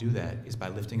want to do that is by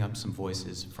lifting up some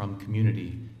voices from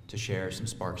community to share some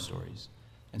Spark stories.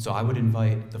 And so I would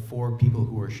invite the 4 people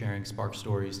who are sharing Spark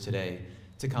stories today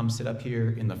to come sit up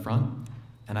here in the front.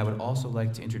 And I would also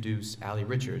like to introduce Allie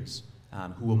Richards,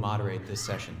 who will moderate this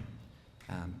session.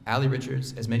 Allie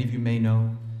Richards, as many of you may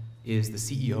know, is the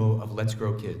CEO of Let's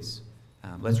Grow Kids.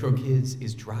 Let's Grow Kids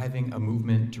is driving a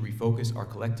movement to refocus our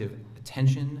collective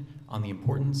attention on the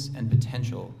importance and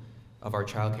potential of our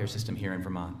childcare system here in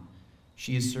Vermont.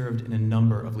 She has served in a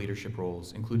number of leadership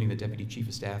roles, including the Deputy Chief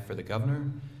of Staff for the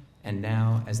Governor, and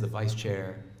now as the Vice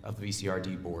Chair of the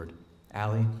VCRD Board.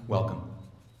 Allie, welcome.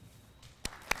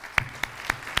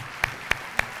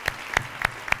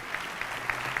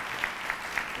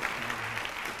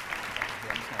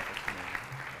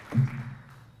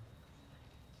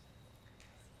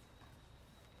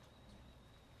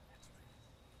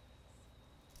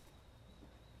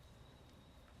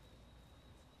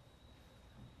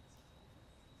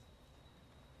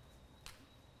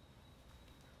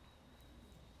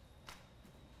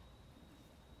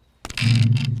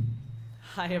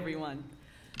 Hi, everyone.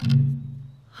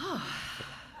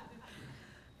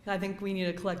 I think we need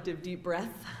a collective deep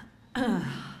breath.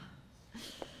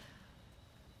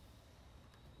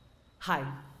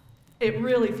 Hi. It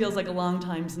really feels like a long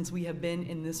time since we have been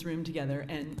in this room together,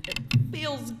 and it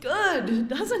feels good,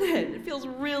 doesn't it? It feels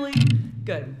really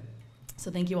good.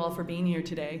 So thank you all for being here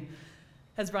today.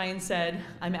 As Brian said,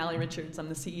 I'm Allie Richards. I'm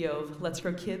the CEO of Let's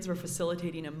Grow Kids. We're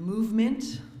facilitating a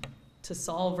movement to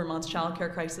solve Vermont's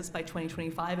childcare crisis by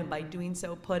 2025, and by doing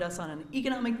so, put us on an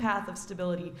economic path of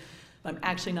stability. But I'm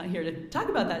actually not here to talk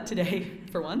about that today,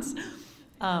 for once.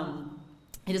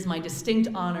 It is my distinct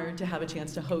honor to have a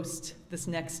chance to host this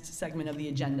next segment of the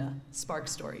agenda, Spark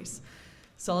Stories.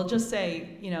 So I'll just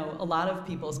say, you know, a lot of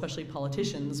people, especially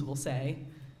politicians, will say,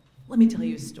 let me tell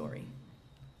you a story.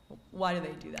 Why do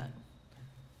they do that?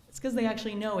 It's because they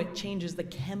actually know it changes the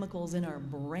chemicals in our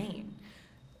brain.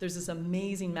 There's this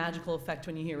amazing magical effect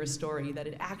when you hear a story that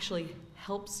it actually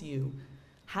helps you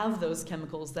have those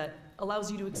chemicals that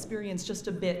allows you to experience just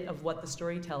a bit of what the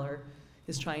storyteller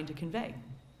is trying to convey.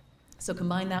 So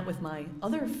combine that with my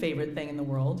other favorite thing in the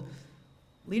world,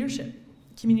 leadership,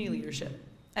 community leadership.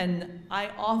 And I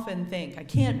often think, I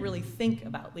can't really think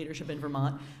about leadership in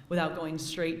Vermont without going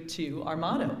straight to our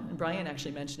motto, and Brian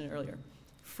actually mentioned it earlier,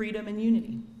 freedom and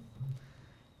unity.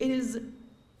 It is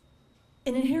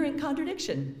an inherent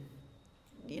contradiction.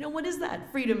 You know, what is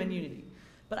that? Freedom and unity.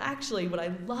 But actually, what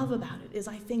I love about it is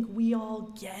I think we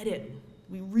all get it.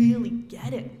 We really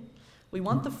get it. We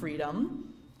want the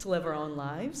freedom to live our own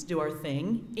lives, do our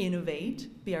thing, innovate,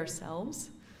 be ourselves.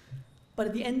 But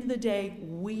at the end of the day,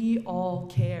 we all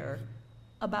care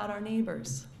about our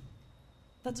neighbors.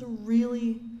 That's a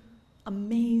really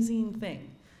amazing thing.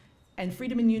 And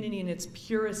freedom and unity in its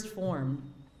purest form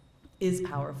is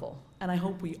powerful. And I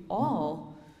hope we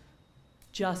all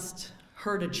just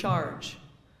heard a charge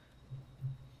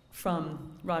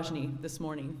from Rajnii this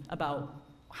morning about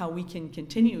how we can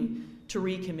continue to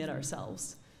recommit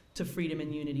ourselves to freedom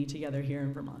and unity together here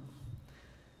in Vermont.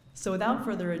 So without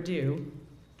further ado,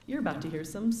 you're about to hear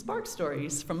some spark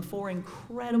stories from 4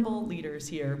 incredible leaders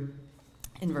here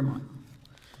in Vermont.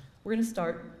 We're going to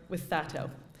start with Thato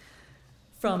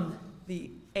from the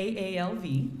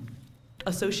AALV,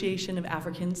 Association of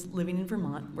Africans Living in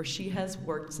Vermont, where she has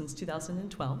worked since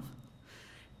 2012.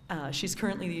 She's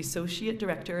currently the Associate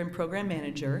Director and Program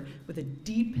Manager with a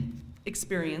deep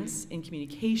experience in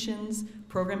communications,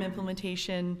 program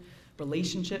implementation,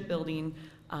 relationship building,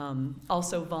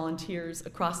 also volunteers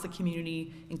across the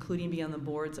community, including being on the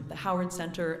boards of the Howard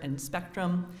Center and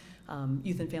Spectrum,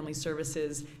 Youth and Family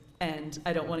Services, and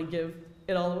I don't want to give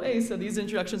it all away, so these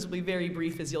introductions will be very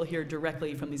brief as you'll hear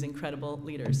directly from these incredible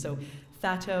leaders. So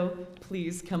Thato,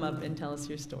 please come up and tell us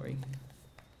your story.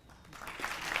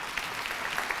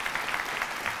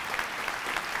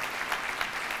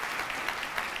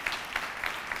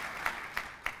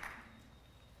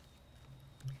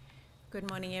 Good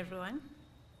morning, everyone.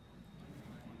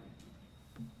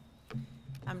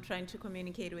 I'm trying to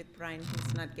communicate with Brian,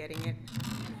 who's not getting it.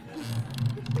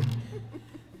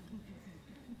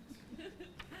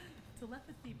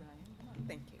 Telepathy, Brian.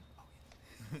 Thank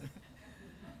you.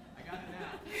 I got it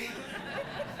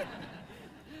now.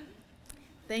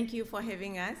 Thank you for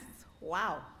having us.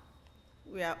 Wow,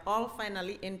 we are all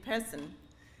finally in person.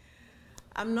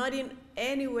 I'm not in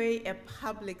any way a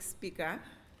public speaker,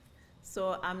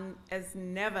 so I'm as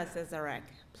nervous as a rag.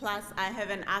 Plus, I have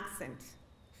an accent,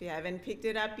 if you haven't picked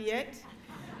it up yet.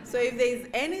 So if there's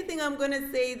anything I'm going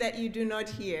to say that you do not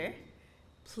hear,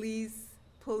 please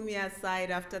pull me aside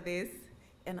after this,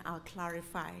 and I'll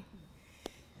clarify.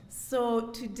 So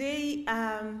today,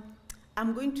 I'm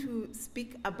going to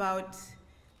speak about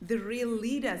the real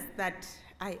leaders that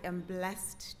I am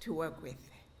blessed to work with.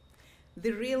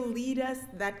 The real leaders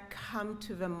that come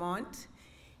to Vermont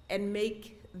and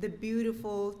make the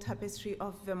beautiful tapestry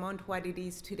of Vermont what it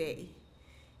is today,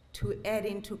 to add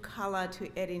into color, to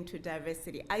add into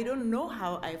diversity. I don't know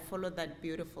how I follow that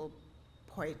beautiful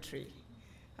poetry.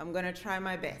 I'm going to try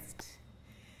my best.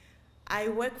 I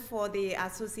work for the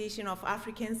Association of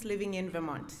Africans Living in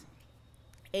Vermont.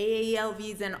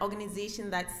 AALV is an organization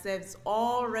that serves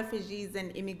all refugees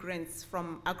and immigrants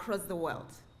from across the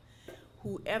world.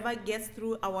 Whoever gets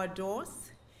through our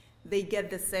doors, they get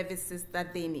the services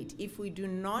that they need. If we do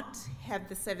not have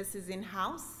the services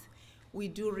in-house, we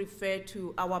do refer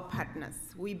to our partners.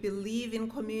 We believe in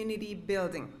community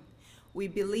building. We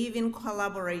believe in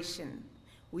collaboration.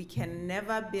 We can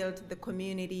never build the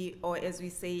community, or as we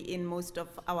say in most of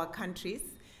our countries,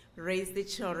 raise the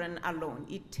children alone.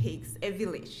 It takes a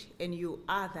village, and you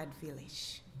are that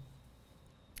village.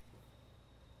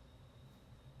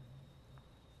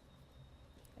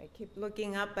 I keep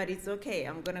looking up, but it's okay.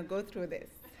 I'm going to go through this.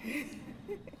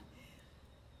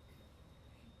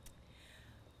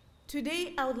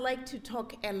 Today, I would like to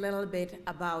talk a little bit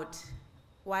about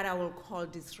what I will call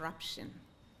disruption.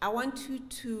 I want you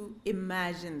to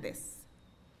imagine this.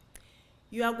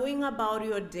 You are going about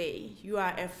your day. You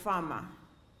are a farmer.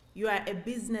 You are a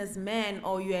businessman,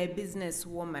 or you are a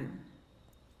businesswoman.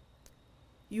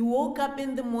 You woke up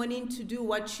in the morning to do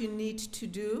what you need to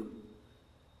do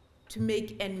to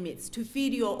make ends meet, to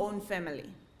feed your own family.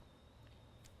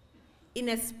 In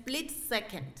a split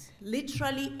second,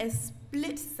 literally a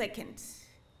split second,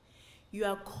 you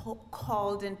are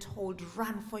called and told,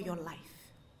 run for your life.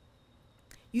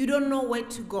 You don't know where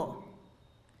to go.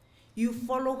 You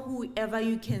follow whoever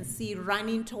you can see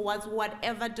running towards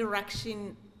whatever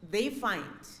direction they find.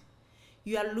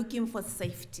 You are looking for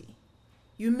safety.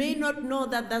 You may not know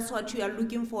that that's what you are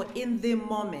looking for in the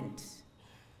moment.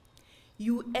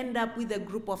 You end up with a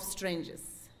group of strangers.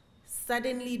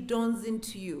 Suddenly dawns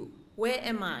into you, where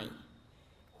am I?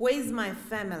 Where is my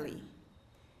family?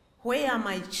 Where are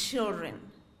my children?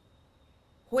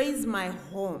 Where is my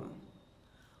home?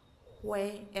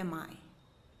 Where am I?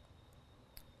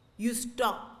 You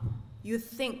stop, you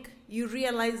think, you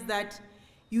realize that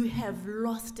you have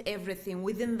lost everything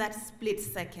within that split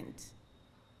second.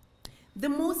 The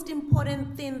most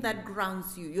important thing that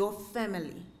grounds you, your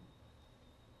family,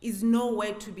 is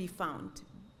nowhere to be found.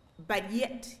 But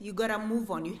yet, you gotta move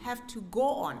on. You have to go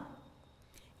on.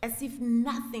 as if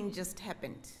nothing just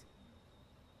happened.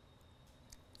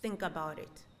 Think about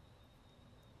it.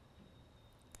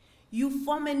 You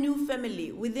form a new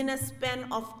family within a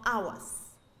span of hours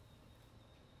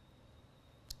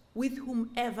with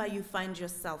whomever you find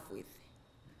yourself with.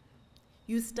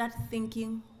 You start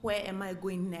thinking, where am I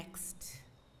going next?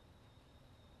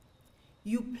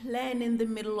 You plan in the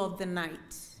middle of the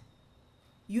night.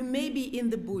 You may be in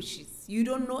the bushes. You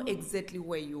don't know exactly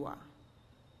where you are.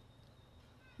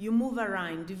 You move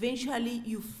around. Eventually,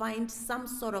 you find some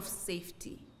sort of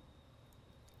safety.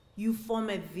 You form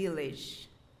a village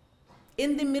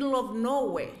in the middle of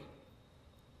nowhere.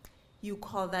 You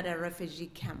call that a refugee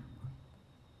camp.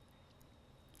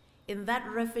 In that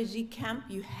refugee camp,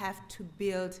 you have to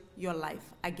build your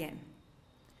life again.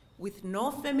 With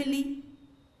no family,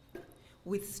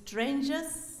 with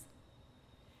strangers,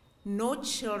 no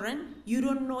children. You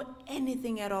don't know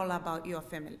anything at all about your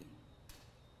family.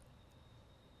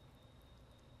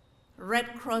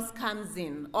 Red Cross comes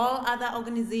in. All other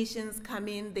organizations come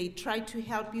in. They try to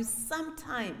help you.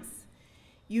 Sometimes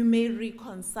you may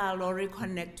reconcile or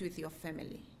reconnect with your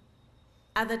family.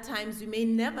 Other times you may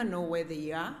never know where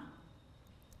they are.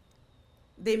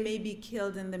 They may be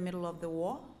killed in the middle of the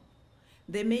war.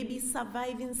 They may be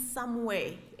surviving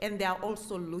somewhere, and they are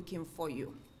also looking for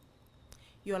you.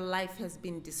 Your life has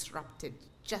been disrupted,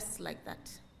 just like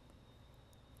that.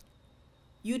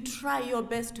 You try your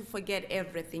best to forget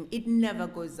everything. It never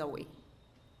goes away.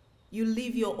 You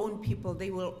leave your own people. They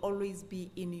will always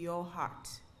be in your heart.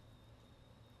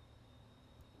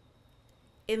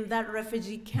 In that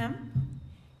refugee camp,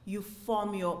 you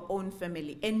form your own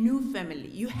family, a new family.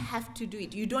 You have to do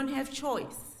it. You don't have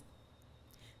choice.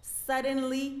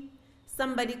 Suddenly,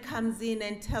 somebody comes in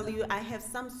and tells you, I have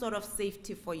some sort of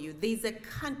safety for you. There's a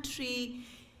country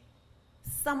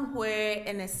somewhere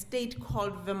in a state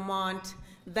called Vermont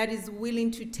that is willing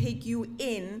to take you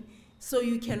in so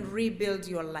you can rebuild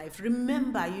your life.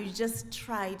 Remember, you just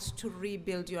tried to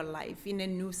rebuild your life in a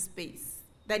new space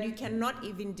that you cannot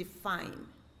even define.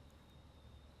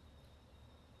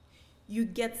 You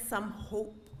get some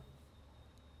hope.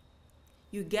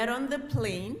 You get on the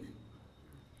plane.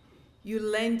 You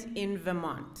land in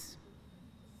Vermont,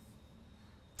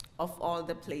 of all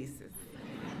the places.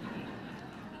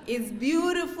 It's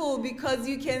beautiful because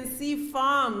you can see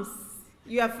farms.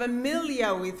 You are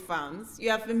familiar with farms.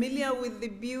 You are familiar with the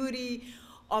beauty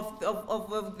of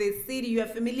the city. You are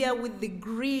familiar with the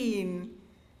green.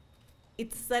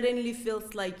 It suddenly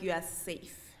feels like you are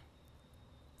safe.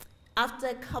 After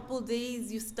a couple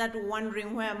days, you start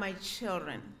wondering, where are my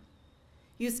children?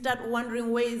 You start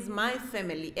wondering, where is my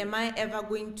family? Am I ever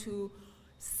going to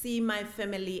see my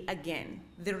family again?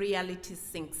 The reality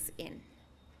sinks in.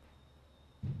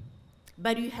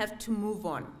 But you have to move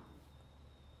on.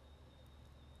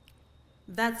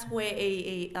 That's where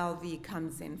AALV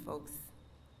comes in, folks.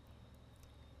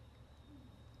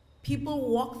 People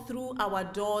walk through our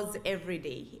doors every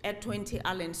day at 20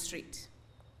 Allen Street.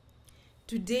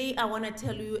 Today, I want to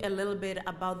tell you a little bit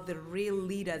about the real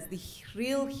leaders, the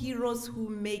real heroes who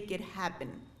make it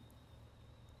happen.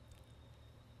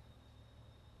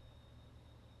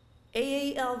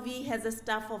 AALV has a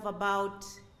staff of about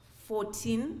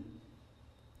 14,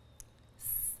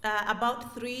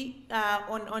 about 3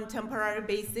 on temporary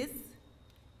basis.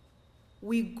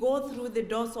 We go through the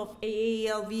doors of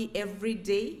AALV every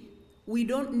day. We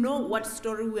don't know what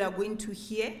story we are going to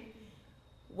hear.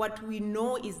 What we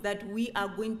know is that we are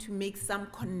going to make some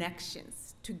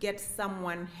connections to get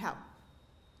someone help.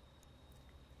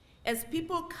 As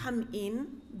people come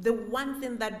in, the one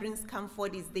thing that brings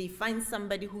comfort is they find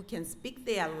somebody who can speak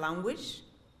their language,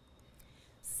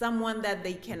 someone that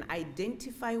they can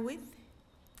identify with,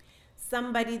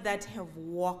 somebody that have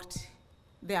walked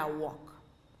their walk.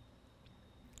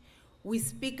 We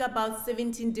speak about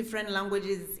 17 different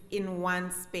languages in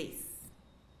one space.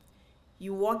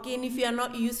 You walk in, if you are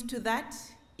not used to that,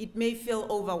 it may feel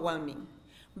overwhelming.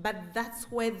 But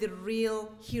that's where the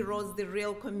real heroes, the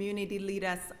real community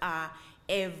leaders are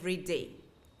every day.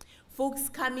 Folks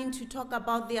come in to talk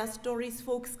about their stories.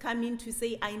 Folks come in to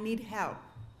say, I need help.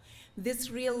 These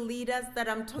real leaders that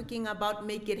I'm talking about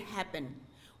make it happen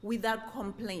without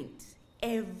complaint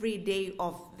every day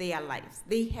of their lives.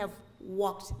 They have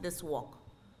walked this walk.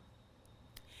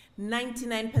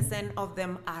 99% of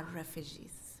them are refugees.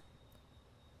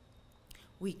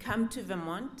 We come to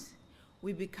Vermont,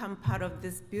 we become part of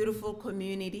this beautiful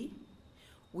community,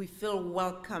 we feel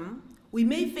welcome. We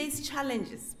may face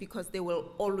challenges because they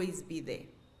will always be there.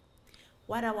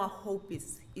 What our hope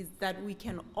is that we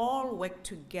can all work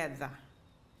together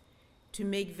to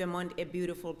make Vermont a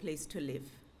beautiful place to live.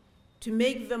 to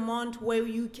make Vermont where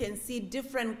you can see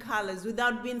different colors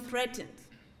without being threatened.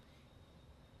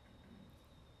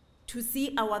 To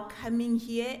see our coming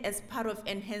here as part of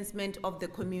enhancement of the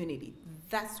community.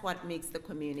 That's what makes the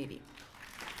community.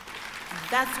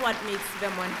 That's what makes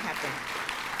Vermont happen.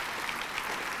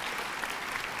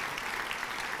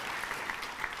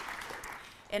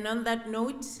 And on that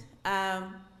note,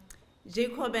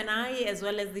 Jacob and I, as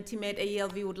well as the team at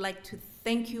AELV, would like to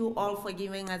thank you all for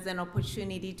giving us an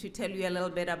opportunity to tell you a little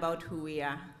bit about who we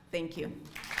are. Thank you.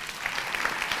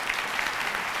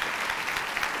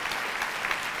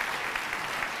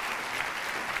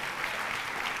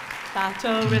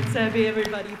 Tato, Ritsebi,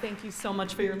 everybody, thank you so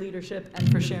much for your leadership and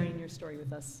for sharing your story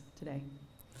with us today.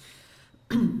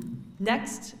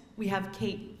 Next, we have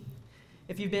Kate.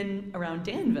 If you've been around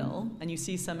Danville and you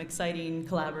see some exciting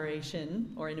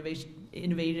collaboration or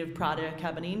innovative product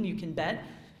happening, you can bet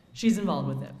she's involved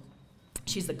with it.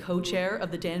 She's the co-chair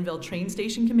of the Danville Train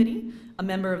Station Committee, a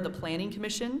member of the Planning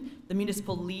Commission, the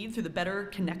municipal lead through the Better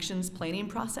Connections planning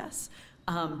process,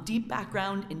 deep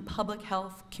background in public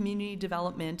health, community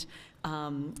development,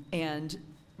 and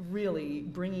really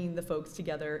bringing the folks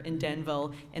together in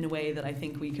Danville in a way that I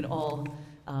think we could all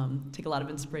take a lot of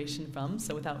inspiration from.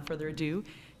 So without further ado,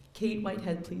 Kate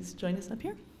Whitehead, please join us up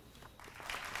here.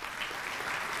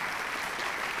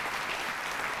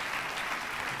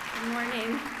 Good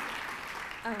morning.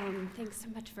 Thanks so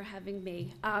much for having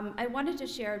me. I wanted to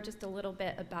share just a little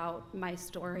bit about my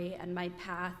story and my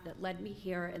path that led me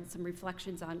here and some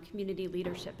reflections on community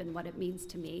leadership and what it means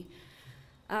to me.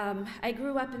 I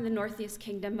grew up in the Northeast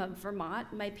Kingdom of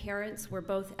Vermont. My parents were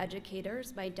both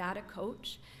educators, my dad a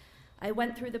coach. I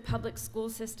went through the public school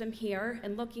system here,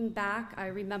 and looking back, I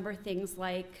remember things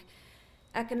like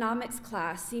economics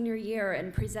class senior year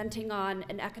and presenting on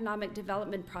an economic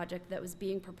development project that was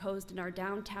being proposed in our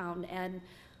downtown, and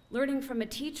learning from a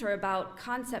teacher about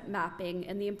concept mapping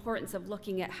and the importance of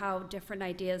looking at how different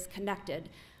ideas connected.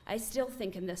 I still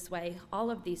think in this way.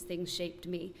 All of these things shaped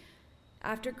me.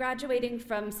 After graduating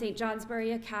from St.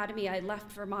 Johnsbury Academy, I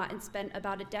left Vermont and spent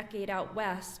about a decade out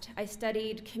west. I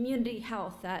studied community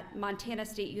health at Montana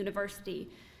State University,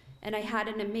 and I had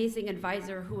an amazing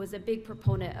advisor who was a big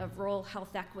proponent of rural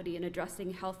health equity and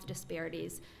addressing health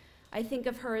disparities. I think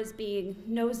of her as being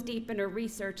nose deep in her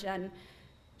research, and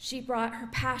she brought her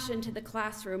passion to the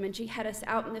classroom, and she had us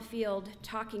out in the field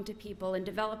talking to people and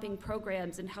developing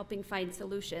programs and helping find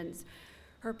solutions.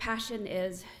 Her passion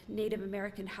is Native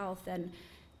American health and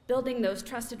building those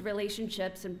trusted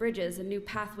relationships and bridges and new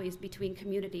pathways between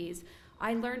communities.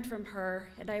 I learned from her,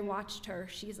 and I watched her.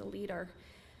 She's a leader.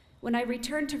 When I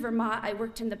returned to Vermont, I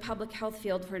worked in the public health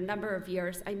field for a number of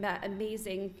years. I met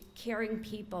amazing, caring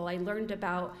people. I learned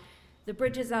about the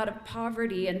bridges out of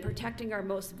poverty and protecting our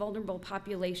most vulnerable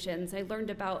populations. I learned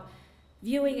about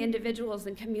viewing individuals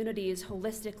and communities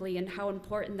holistically and how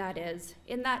important that is.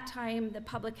 In that time, the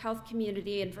public health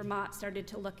community in Vermont started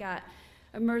to look at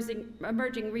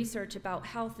emerging research about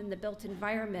health in the built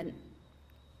environment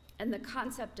and the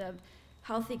concept of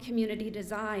healthy community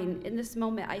design. In this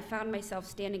moment, I found myself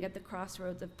standing at the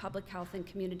crossroads of public health and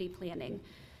community planning.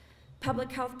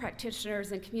 Public health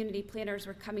practitioners and community planners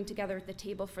were coming together at the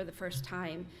table for the first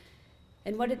time.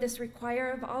 And what did this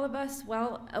require of all of us?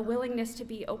 Well, a willingness to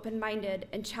be open-minded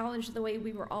and challenge the way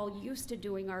we were all used to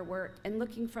doing our work and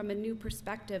looking from a new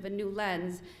perspective, a new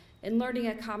lens, and learning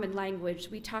a common language.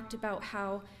 We talked about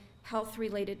how health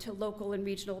related to local and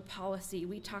regional policy.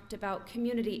 We talked about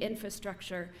community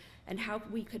infrastructure and how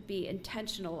we could be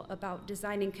intentional about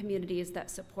designing communities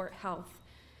that support health.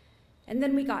 And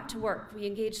then we got to work. We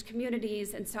engaged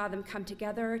communities and saw them come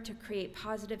together to create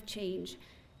positive change.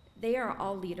 They are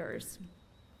all leaders.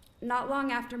 Not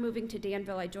long after moving to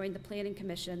Danville, I joined the Planning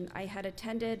Commission. I had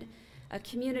attended a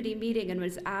community meeting and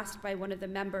was asked by one of the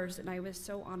members, and I was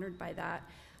so honored by that.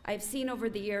 I've seen over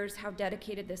the years how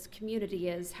dedicated this community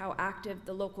is, how active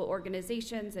the local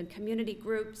organizations and community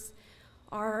groups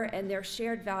are, and their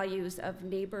shared values of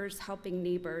neighbors helping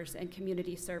neighbors and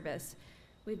community service.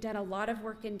 We've done a lot of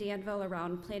work in Danville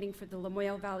around planning for the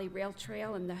Lamoille Valley Rail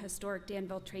Trail and the historic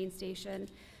Danville train station.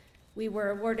 We were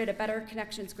awarded a Better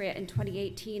Connections grant in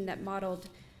 2018 that modeled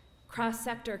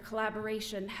cross-sector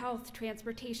collaboration, health,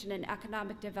 transportation, and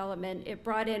economic development. It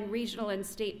brought in regional and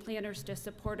state planners to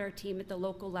support our team at the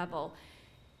local level.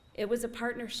 It was a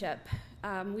partnership.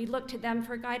 We looked to them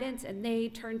for guidance, and they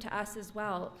turned to us as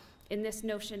well in this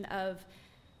notion of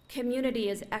community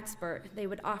as expert. They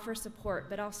would offer support,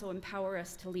 but also empower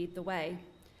us to lead the way.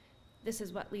 This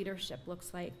is what leadership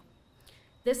looks like.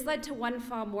 This led to one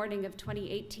fall morning of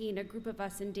 2018, a group of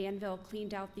us in Danville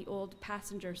cleaned out the old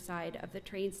passenger side of the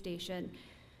train station.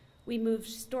 We moved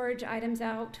storage items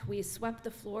out, we swept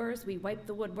the floors, we wiped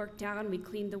the woodwork down, we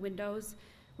cleaned the windows.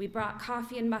 We brought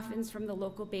coffee and muffins from the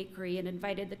local bakery and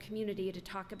invited the community to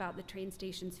talk about the train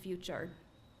station's future.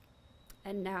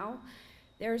 And now,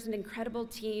 there's an incredible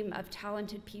team of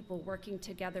talented people working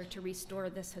together to restore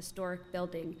this historic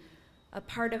building, a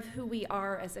part of who we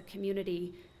are as a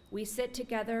community. We sit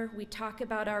together, we talk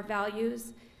about our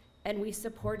values, and we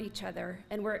support each other,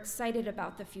 and we're excited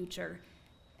about the future.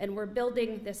 And we're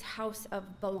building this house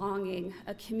of belonging,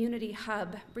 a community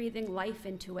hub, breathing life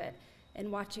into it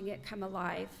and watching it come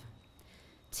alive.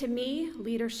 To me,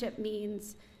 leadership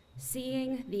means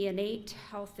seeing the innate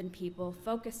health in people,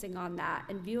 focusing on that,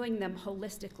 and viewing them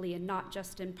holistically and not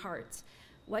just in parts.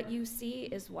 What you see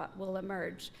is what will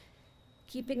emerge.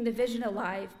 Keeping the vision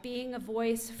alive, being a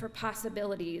voice for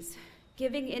possibilities,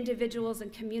 giving individuals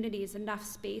and communities enough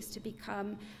space to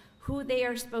become who they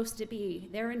are supposed to be.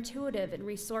 They're intuitive and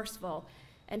resourceful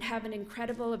and have an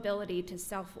incredible ability to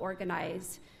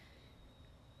self-organize.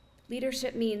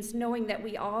 Leadership means knowing that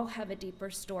we all have a deeper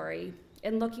story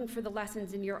and looking for the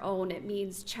lessons in your own. It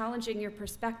means challenging your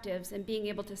perspectives and being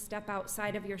able to step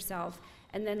outside of yourself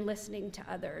and then listening to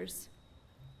others.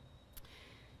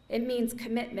 It means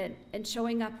commitment and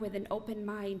showing up with an open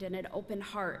mind and an open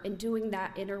heart and doing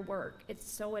that inner work.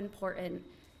 It's so important.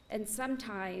 And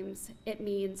sometimes it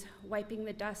means wiping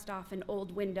the dust off an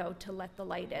old window to let the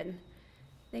light in.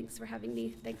 Thanks for having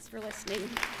me. Thanks for listening.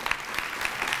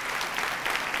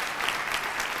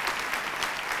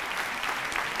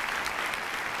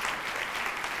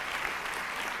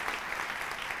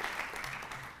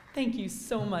 Thank you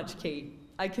so much, Kate.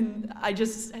 I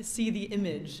just see the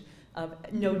image of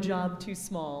no job too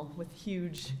small with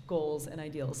huge goals and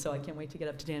ideals. So I can't wait to get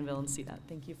up to Danville and see that.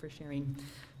 Thank you for sharing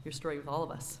your story with all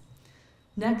of us.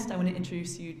 Next, I want to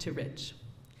introduce you to Rich.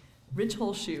 Rich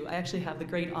Holshoe, I actually have the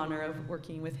great honor of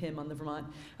working with him on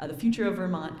the Future of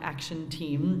Vermont Action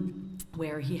Team,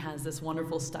 where he has this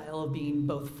wonderful style of being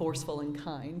both forceful and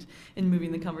kind in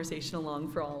moving the conversation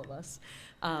along for all of us.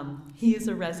 He is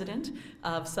a resident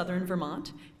of Southern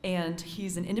Vermont, and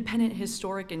he's an independent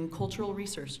historic and cultural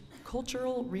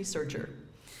researcher.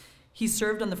 He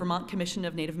served on the Vermont Commission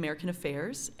of Native American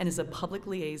Affairs and is a public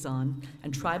liaison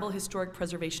and tribal historic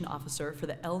preservation officer for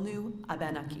the Elnu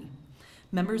Abenaki,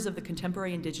 members of the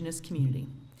contemporary indigenous community.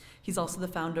 He's also the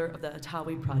founder of the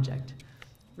Atawi Project.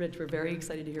 Rich, we're very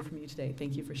excited to hear from you today.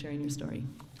 Thank you for sharing your story.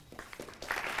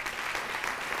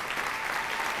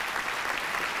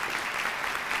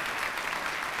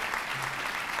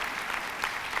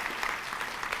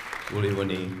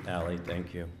 Uliwani, Ali,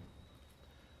 thank you.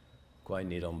 Kwai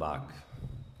Nidombak.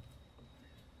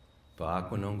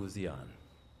 Paakwanonguzian,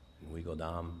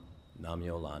 Wigodam,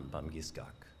 Namyolan,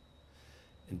 Bamgiskak.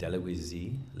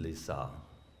 Indelewizi, Lisa,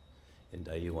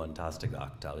 Indayuan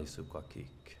Tastagak, Tali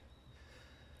Sukwakik.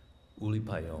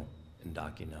 Ulipayo,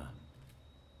 Indakina.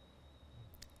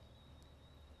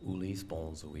 Uli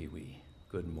Sponzawiwi.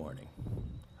 Good morning.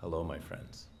 Hello, my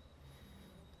friends.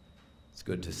 It's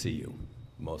good to see you,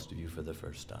 most of you for the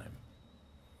first time.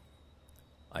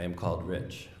 I am called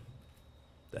Rich.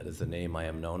 That is the name I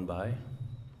am known by,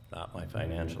 not my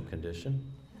financial condition.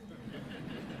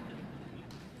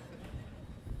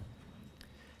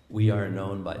 We are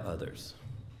known by others.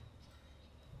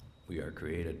 We are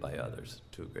created by others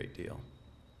to a great deal.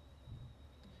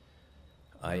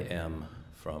 I am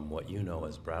from what you know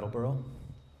as Brattleboro,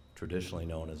 traditionally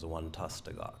known as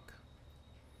Wantastagok,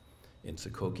 in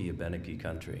Sokoke Abenaki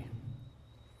country,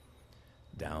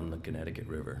 down the Connecticut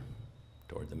River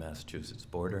toward the Massachusetts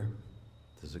border.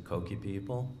 The Sokoke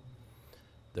people,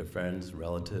 their friends,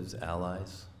 relatives,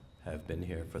 allies, have been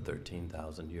here for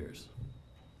 13,000 years.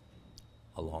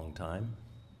 A long time.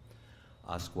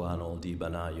 Asquan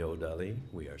Oldibana Yodali,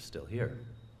 we are still here.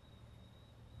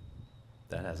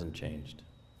 That hasn't changed.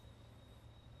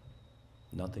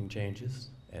 Nothing changes,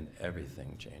 and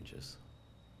everything changes.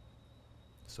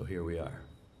 So here we are.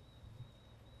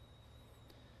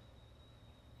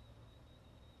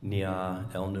 Nia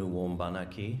Elnu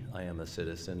Wombanaki, I am a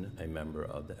citizen, a member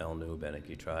of the Elnu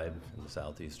Benaki tribe in the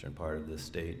southeastern part of this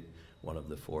state, one of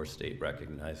the 4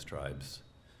 state-recognized tribes.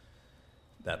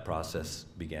 That process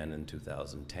began in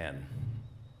 2010,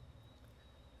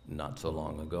 not so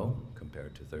long ago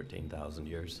compared to 13,000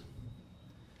 years.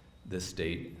 This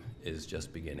state is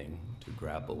just beginning to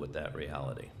grapple with that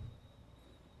reality.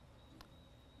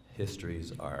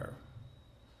 Histories are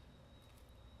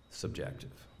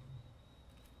subjective,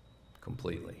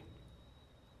 completely.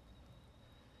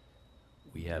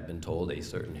 We have been told a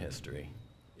certain history.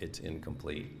 It's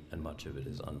incomplete, and much of it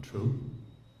is untrue.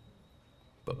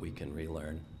 But we can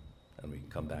relearn, and we can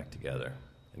come back together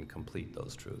and complete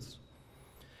those truths.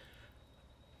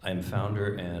 I am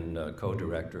founder and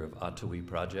co-director of Atui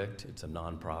Project. It's a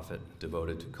nonprofit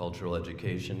devoted to cultural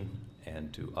education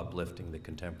and to uplifting the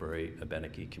contemporary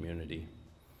Abenaki community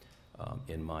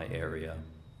in my area.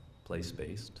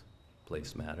 Place-based,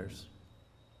 place matters.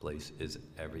 Place is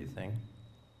everything.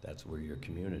 That's where your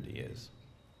community is.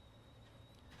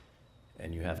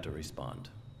 And you have to respond.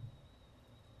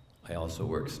 I also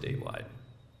work statewide.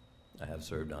 I have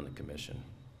served on the commission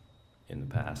in the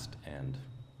past and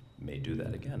may do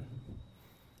that again.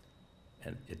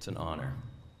 And it's an honor.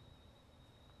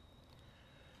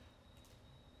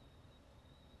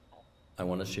 I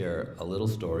want to share a little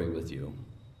story with you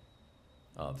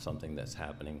of something that's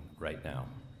happening right now.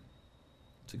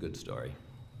 It's a good story.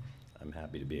 I'm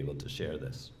happy to be able to share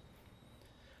this.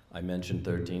 I mentioned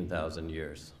 13,000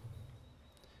 years.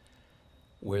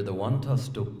 Where the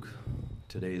Wantastuk,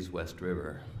 today's West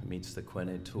River, meets the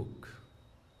Quenetuk,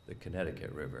 the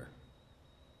Connecticut River,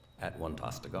 at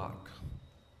Wantastagok,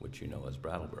 which you know as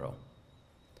Brattleboro,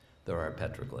 there are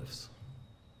petroglyphs.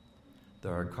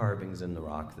 There are carvings in the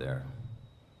rock there,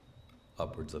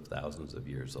 upwards of thousands of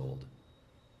years old.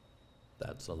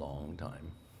 That's a long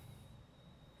time.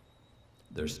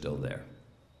 They're still there.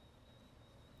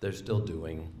 They're still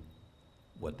doing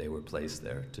what they were placed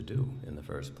there to do in the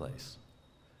first place,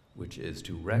 which is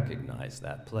to recognize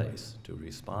that place, to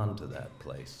respond to that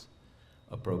place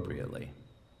appropriately,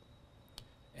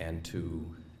 and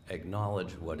to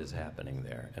acknowledge what is happening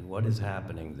there. And what is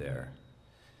happening there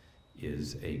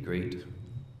is a great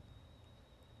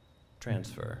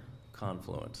transfer,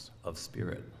 confluence of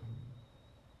spirit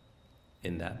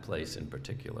in that place in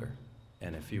particular,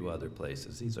 and a few other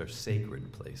places. These are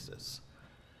sacred places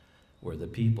where the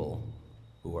people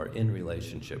who are in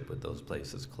relationship with those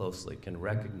places closely can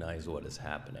recognize what is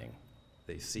happening.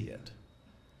 They see it.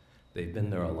 They've been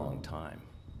there a long time.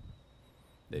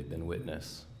 They've been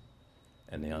witness,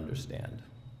 and they understand.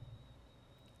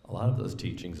 A lot of those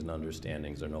teachings and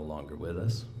understandings are no longer with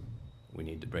us. We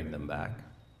need to bring them back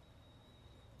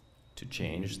to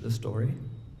change the story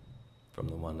from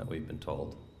the one that we've been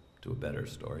told to a better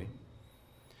story.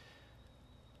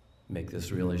 Make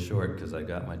this really short because I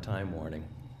got my time warning.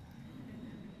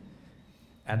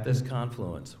 At this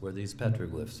confluence where these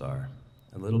petroglyphs are,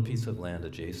 a little piece of land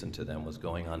adjacent to them was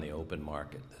going on the open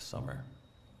market this summer.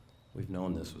 We've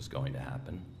known this was going to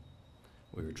happen.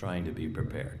 We were trying to be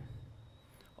prepared.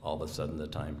 All of a sudden the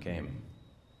time came.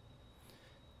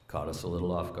 Caught us a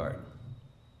little off guard.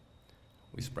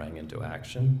 We sprang into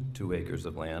action. 2 acres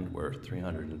of land worth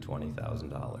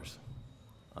 $320,000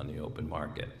 on the open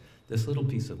market. This little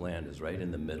piece of land is right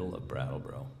in the middle of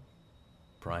Brattleboro,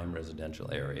 prime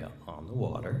residential area on the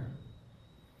water.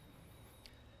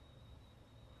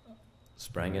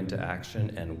 Sprang into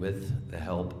action, and with the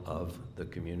help of the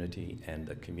community and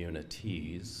the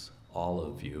communities, all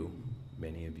of you,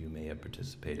 many of you may have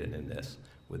participated in this,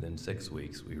 within 6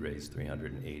 weeks we raised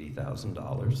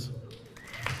 $380,000.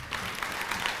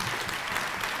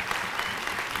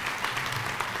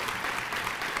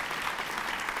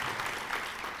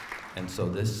 And so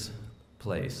this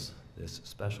place, this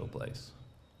special place,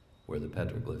 where the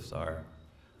petroglyphs are,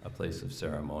 a place of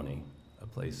ceremony, a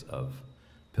place of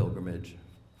pilgrimage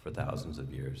for thousands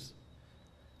of years.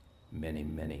 Many,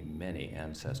 many, many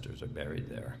ancestors are buried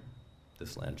there.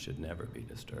 This land should never be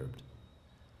disturbed,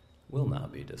 will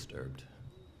not be disturbed.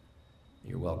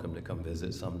 You're welcome to come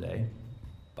visit someday.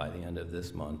 By the end of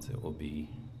this month, it will be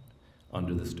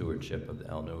under the stewardship of the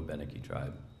Elnu Abenaki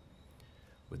tribe.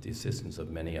 With the assistance of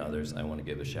many others, I want to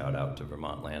give a shout out to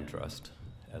Vermont Land Trust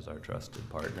as our trusted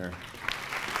partner.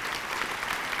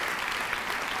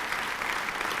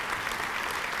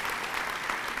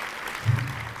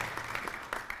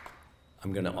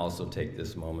 I'm going to also take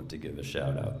this moment to give a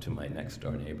shout out to my next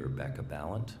door neighbor, Becca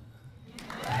Ballant.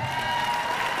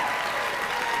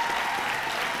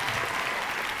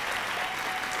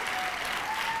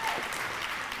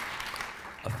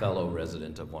 A fellow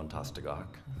resident of Wantastagok,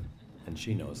 and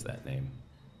she knows that name.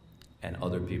 And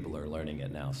other people are learning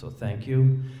it now. So thank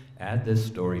you. Add this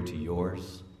story to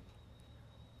yours,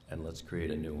 and let's create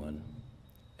a new one,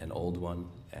 an old one,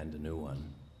 and a new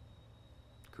one.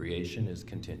 Creation is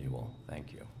continual.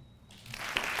 Thank you.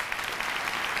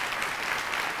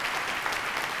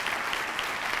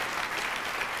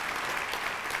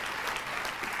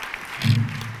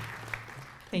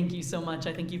 Thank you so much.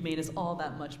 I think you've made us all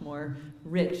that much more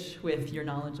rich with your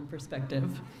knowledge and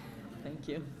perspective. Thank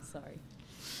you. Sorry.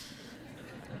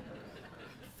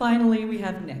 Finally, we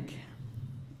have Nick.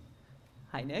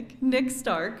 Hi, Nick. Nick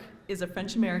Stark is a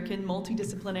French-American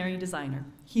multidisciplinary designer.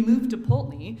 He moved to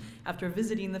Poultney after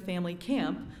visiting the family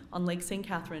camp on Lake St.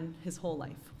 Catherine his whole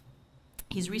life.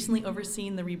 He's recently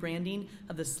overseen the rebranding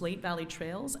of the Slate Valley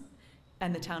Trails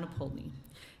and the town of Poultney.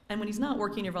 And when he's not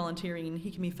working or volunteering,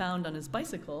 he can be found on his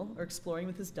bicycle or exploring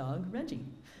with his dog, Reggie.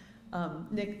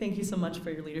 Nick, thank you so much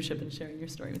for your leadership and sharing your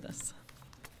story with us.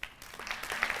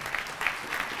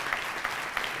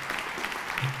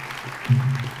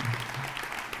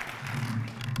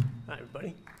 Hi,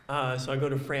 everybody. So I go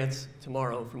to France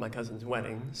tomorrow for my cousin's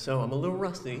wedding, so I'm a little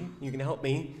rusty. You can help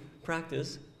me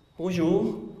practice.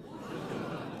 Bonjour.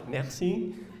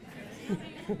 Merci.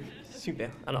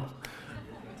 Super. Alors.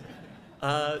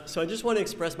 So I just want to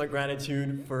express my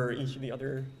gratitude for each of the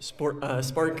other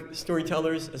Spark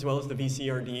storytellers, as well as the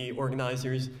VCRD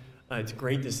organizers. It's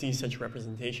great to see such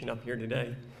representation up here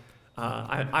today.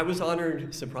 I was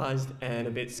honored, surprised, and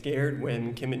a bit scared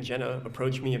when Kim and Jenna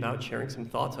approached me about sharing some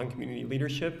thoughts on community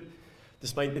leadership.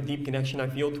 Despite the deep connection I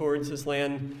feel towards this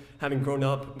land, having grown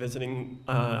up visiting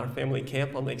our family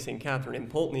camp on Lake St. Catherine in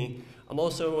Poultney, I'm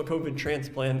also a COVID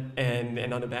transplant and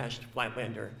an unabashed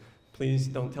Flatlander. Please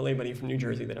don't tell anybody from New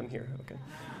Jersey that I'm here, okay?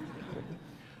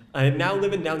 I now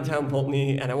live in downtown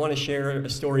Poultney, and I want to share a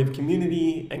story of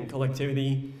community and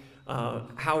collectivity,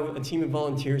 how a team of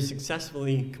volunteers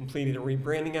successfully completed a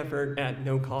rebranding effort at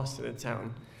no cost to the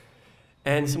town,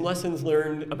 and some lessons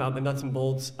learned about the nuts and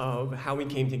bolts of how we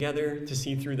came together to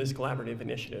see through this collaborative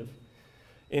initiative.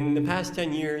 In the past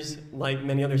 10 years, like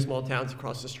many other small towns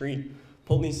across the street,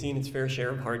 Poultney's seen its fair share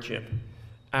of hardship.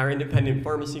 Our independent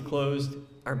pharmacy closed,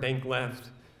 our bank left,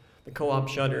 the co-op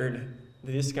shuttered,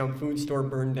 the discount food store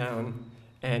burned down,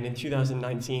 and in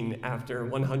 2019, after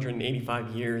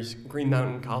 185 years, Green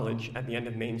Mountain College at the end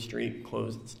of Main Street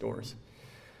closed its doors.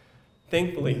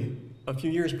 Thankfully, a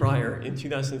few years prior, in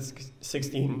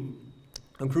 2016,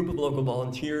 a group of local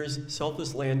volunteers,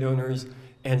 selfless landowners,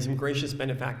 and some gracious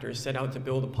benefactors set out to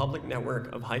build a public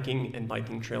network of hiking and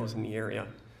biking trails in the area.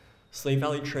 Slate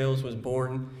Valley Trails was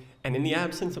born, and in the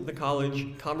absence of the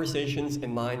college, conversations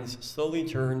and minds slowly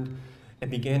turned and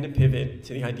began to pivot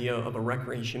to the idea of a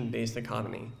recreation-based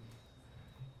economy.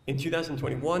 In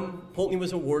 2021, Poultney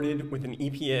was awarded with an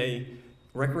EPA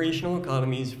Recreational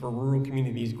Economies for Rural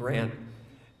Communities grant.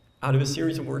 Out of a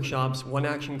series of workshops, one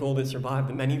action goal that survived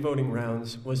the many voting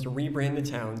rounds was to rebrand the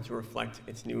town to reflect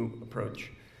its new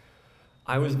approach.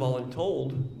 I was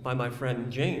voluntold by my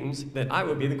friend James that I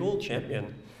would be the gold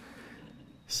champion.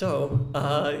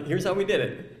 So here's how we did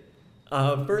it.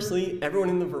 Firstly, everyone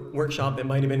in the workshop that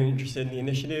might have been interested in the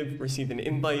initiative received an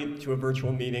invite to a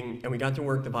virtual meeting, and we got to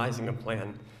work devising a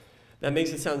plan. That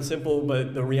makes it sound simple,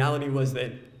 but the reality was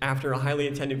that after a highly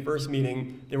attended first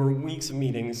meeting, there were weeks of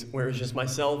meetings where it was just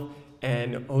myself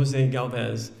and Jose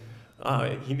Galvez.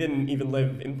 He didn't even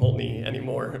live in Poultney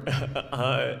anymore.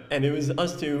 And it was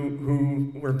us two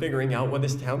who were figuring out what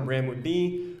this town brand would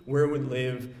be, where it would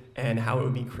live, and how it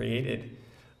would be created.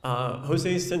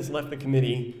 Jose has since left the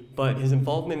committee, but his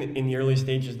involvement in the early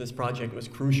stages of this project was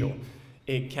crucial.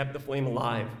 It kept the flame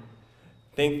alive.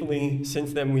 Thankfully,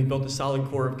 since then, we've built a solid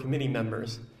core of committee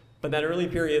members, but that early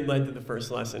period led to the first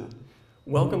lesson.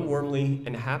 Welcome warmly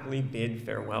and happily bid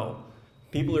farewell.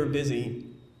 People are busy.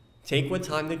 Take what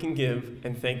time they can give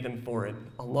and thank them for it.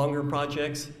 On longer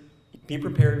projects, be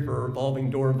prepared for a revolving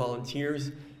door of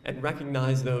volunteers and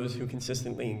recognize those who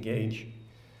consistently engage.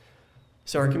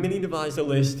 So our committee devised a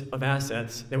list of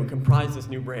assets that would comprise this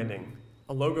new branding: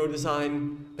 a logo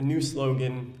design, a new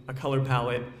slogan, a color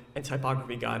palette, and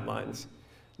typography guidelines.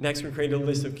 Next, we created a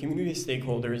list of community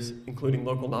stakeholders, including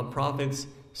local nonprofits,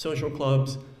 social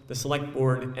clubs, the select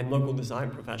board, and local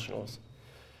design professionals.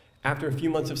 After a few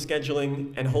months of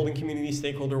scheduling and holding community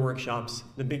stakeholder workshops,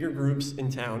 the bigger groups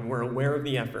in town were aware of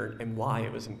the effort and why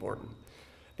it was important.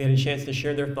 They had a chance to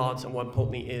share their thoughts on what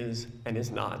Poultney is and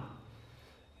is not.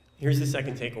 Here's the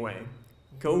second takeaway.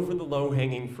 Go for the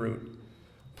low-hanging fruit.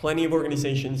 Plenty of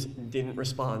organizations didn't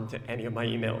respond to any of my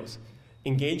emails.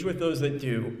 Engage with those that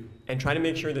do, and try to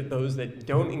make sure that those that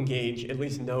don't engage at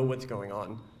least know what's going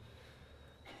on.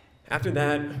 After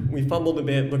that, we fumbled a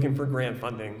bit looking for grant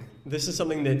funding. This is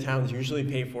something that towns usually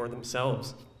pay for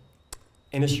themselves.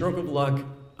 In a stroke of luck,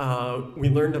 we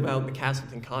learned about the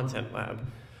Castleton Content Lab,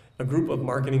 a group of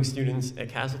marketing students at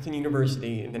Castleton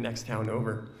University in the next town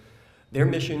over. Their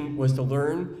mission was to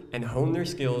learn and hone their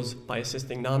skills by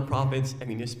assisting nonprofits and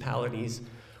municipalities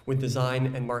with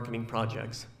design and marketing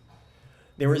projects.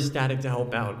 They were ecstatic to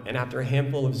help out, and after a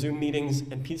handful of Zoom meetings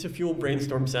and pizza fuel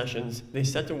brainstorm sessions, they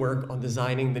set to work on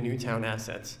designing the new town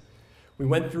assets. We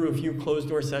went through a few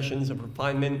closed-door sessions of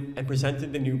refinement and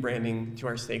presented the new branding to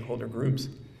our stakeholder groups.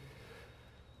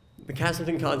 The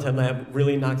Castleton Content Lab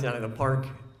really knocked it out of the park,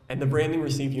 and the branding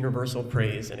received universal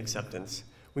praise and acceptance.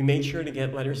 We made sure to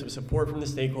get letters of support from the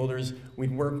stakeholders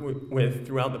we'd worked with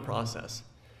throughout the process.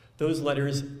 Those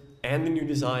letters and the new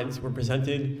designs were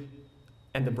presented,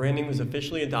 and the branding was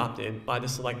officially adopted by the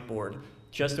Select Board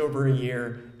just over a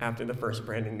year after the first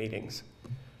branding meetings.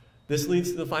 This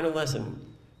leads to the final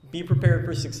lesson. Be prepared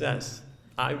for success.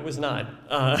 I was not.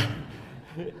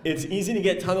 It's easy to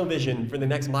get tunnel vision for the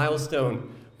next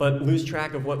milestone, but lose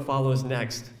track of what follows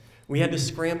next. We had to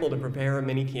scramble to prepare a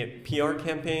mini PR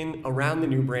campaign around the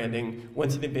new branding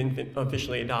once it had been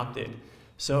officially adopted.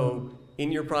 So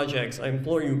in your projects, I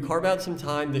implore you, carve out some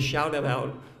time to shout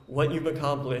about what you've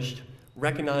accomplished,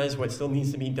 recognize what still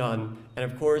needs to be done, and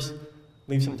of course,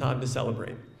 leave some time to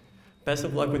celebrate. Best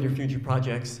of luck with your future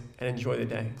projects, and enjoy the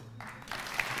day.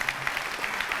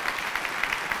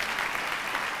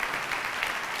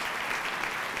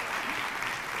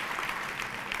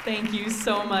 Thank you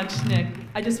so much, Nick.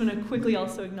 I just want to quickly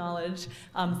also acknowledge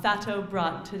Fato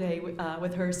brought today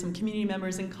with her some community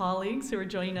members and colleagues who are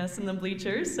joining us in the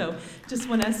bleachers. So just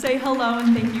want to say hello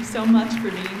and thank you so much for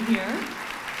being here.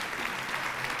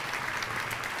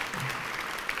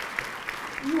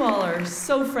 You all are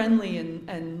so friendly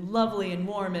and lovely and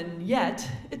warm, and yet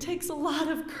it takes a lot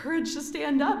of courage to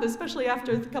stand up, especially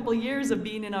after a couple of years of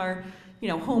being in our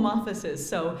home offices.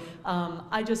 So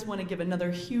I just want to give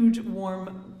another huge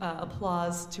warm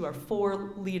applause to our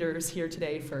 4 leaders here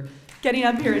today for getting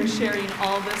up here and sharing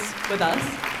all this with us.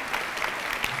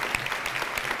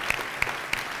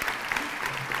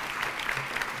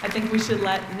 I think we should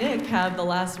let Nick have the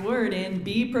last word and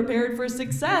be prepared for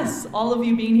success. All of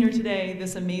you being here today,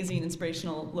 this amazing,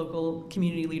 inspirational local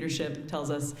community leadership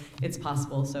tells us it's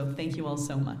possible. So thank you all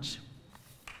so much.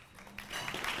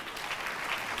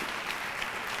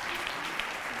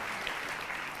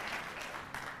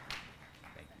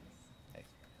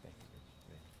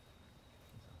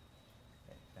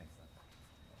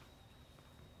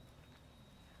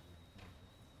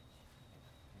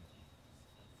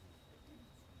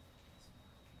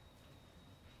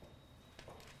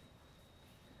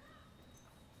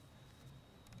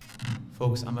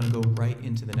 Folks, I'm going to go right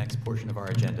into the next portion of our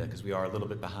agenda because we are a little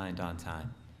bit behind on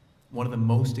time. One of the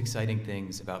most exciting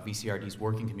things about VCRD's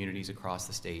working communities across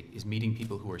the state is meeting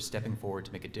people who are stepping forward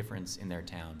to make a difference in their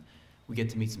town. We get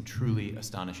to meet some truly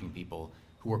astonishing people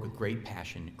who work with great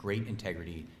passion, great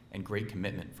integrity, and great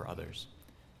commitment for others.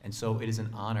 And so it is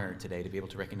an honor today to be able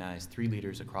to recognize 3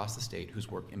 leaders across the state whose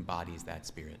work embodies that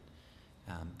spirit.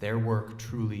 Their work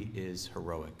truly is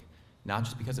heroic, not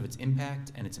just because of its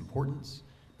impact and its importance,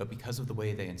 but because of the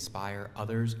way they inspire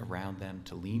others around them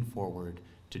to lean forward,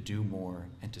 to do more,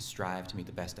 and to strive to meet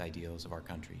the best ideals of our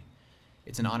country.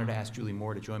 It's an honor to ask Julie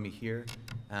Moore to join me here,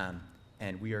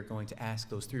 and we are going to ask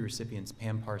those 3 recipients,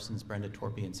 Pam Parsons, Brenda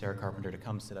Torpy, and Sarah Carpenter, to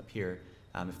come sit up here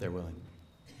if they're willing.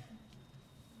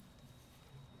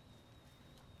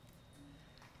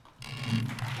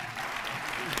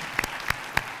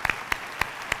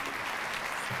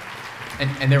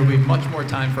 And there will be much more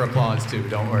time for applause too,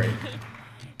 don't worry.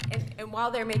 And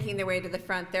while they're making their way to the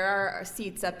front, there are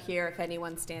seats up here if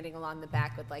anyone standing along the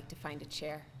back would like to find a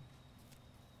chair.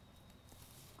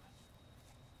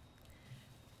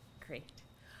 Great.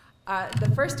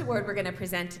 The first award we're going to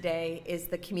present today is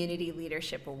the Community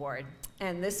Leadership Award.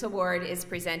 And this award is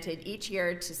presented each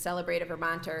year to celebrate a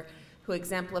Vermonter who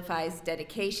exemplifies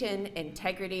dedication,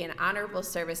 integrity, and honorable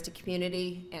service to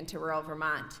community and to rural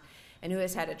Vermont, and who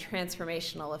has had a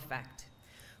transformational effect.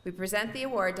 We present the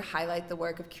award to highlight the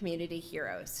work of community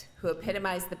heroes who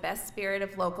epitomize the best spirit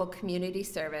of local community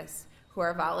service, who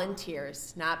are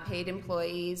volunteers, not paid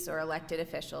employees or elected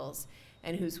officials,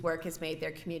 and whose work has made their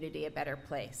community a better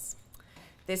place.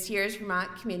 This year's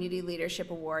Vermont Community Leadership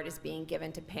Award is being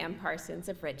given to Pam Parsons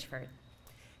of Richford.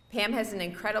 Pam has an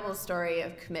incredible story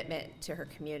of commitment to her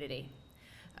community.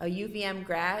 A UVM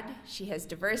grad, she has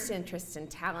diverse interests and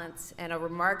talents and a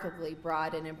remarkably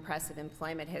broad and impressive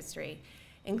employment history,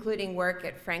 including work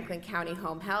at Franklin County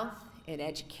Home Health, in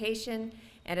education,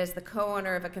 and as the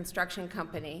co-owner of a construction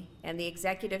company and the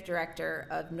executive director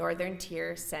of Northern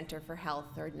Tier Center for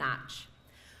Health, or NOTCH.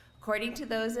 According to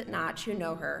those at NOTCH who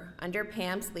know her, under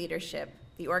Pam's leadership,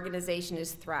 the organization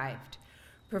has thrived,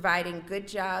 providing good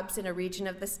jobs in a region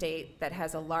of the state that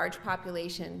has a large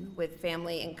population with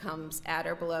family incomes at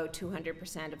or below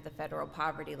 200% of the federal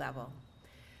poverty level.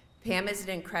 Pam is an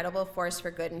incredible force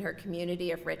for good in her community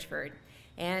of Richford,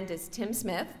 and as Tim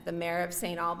Smith, the mayor of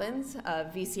St. Albans, a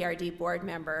VCRD board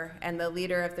member, and the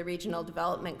leader of the Regional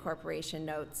Development Corporation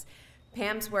notes,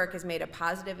 Pam's work has made a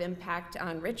positive impact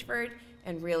on Richford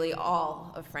and really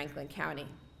all of Franklin County.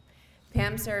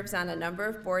 Pam serves on a number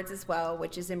of boards as well,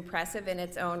 which is impressive in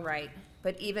its own right,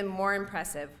 but even more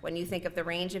impressive when you think of the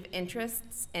range of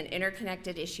interests and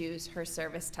interconnected issues her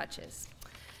service touches.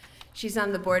 She's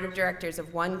on the board of directors of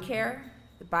OneCare,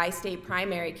 the Bi-State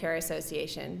Primary Care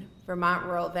Association, Vermont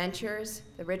Rural Ventures,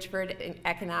 the Richford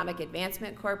Economic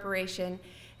Advancement Corporation,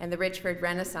 and the Richford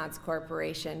Renaissance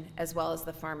Corporation, as well as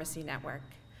the Pharmacy Network.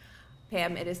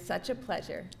 Pam, it is such a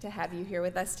pleasure to have you here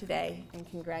with us today, and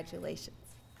congratulations.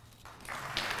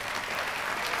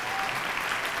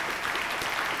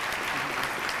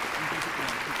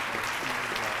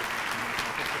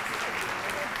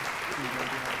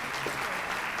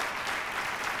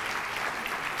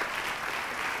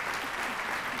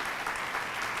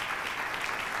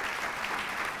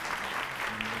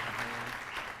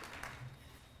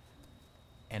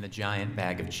 And a giant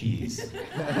bag of cheese. I'm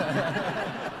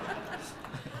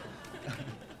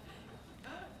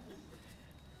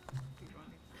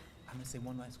going to say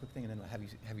one last quick thing and then I'll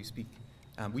have you speak.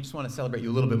 We just want to celebrate you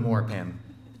a little bit more, Pam.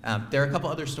 There are a couple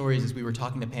other stories as we were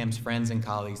talking to Pam's friends and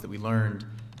colleagues that we learned,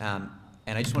 and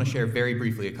I just want to share very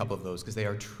briefly a couple of those because they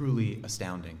are truly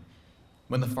astounding.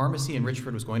 When the pharmacy in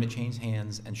Richford was going to change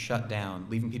hands and shut down,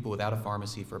 leaving people without a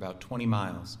pharmacy for about 20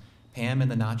 miles, Pam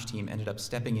and the Notch team ended up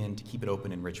stepping in to keep it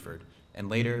open in Richford, and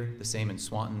later the same in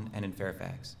Swanton and in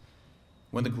Fairfax.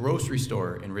 When the grocery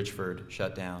store in Richford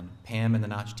shut down, Pam and the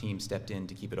Notch team stepped in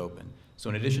to keep it open. So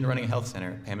in addition to running a health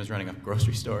center, Pam is running a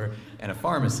grocery store and a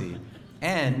pharmacy,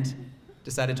 and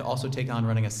decided to also take on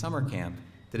running a summer camp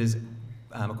that is,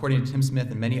 according to Tim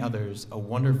Smith and many others,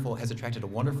 has attracted a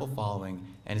wonderful following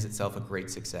and is itself a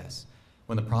great success.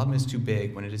 When the problem is too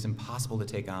big, when it is impossible to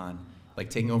take on, like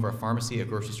taking over a pharmacy, a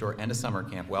grocery store, and a summer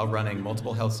camp while running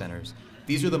multiple health centers,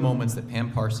 these are the moments that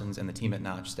Pam Parsons and the team at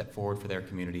Notch step forward for their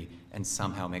community and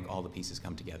somehow make all the pieces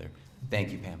come together.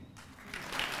 Thank you, Pam.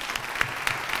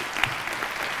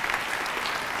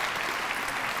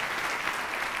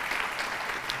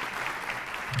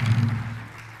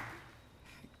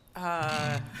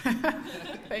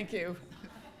 Thank you.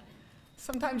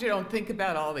 Sometimes you don't think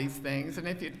about all these things, and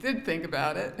if you did think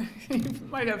about it, you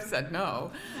might have said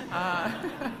no.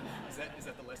 Is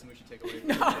that the lesson we should take away?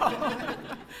 No.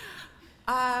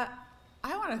 I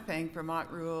want to thank Vermont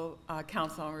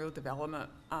Council on Rural Development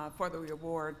for the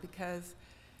award because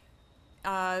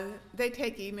they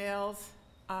take emails,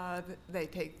 they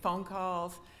take phone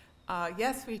calls.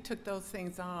 Yes, we took those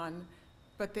things on,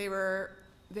 but they were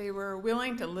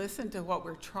willing to listen to what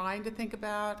we're trying to think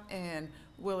about and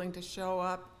willing to show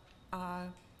up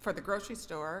for the grocery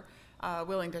store,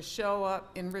 willing to show up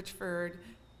in Richford,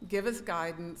 give us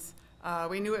guidance.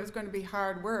 We knew it was going to be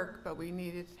hard work, but we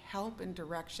needed help and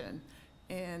direction.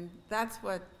 And that's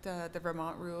what the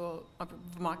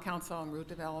Vermont Council on Rural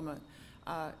Development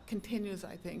continues,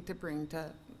 I think, to bring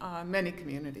to many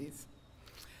communities.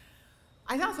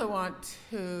 I also want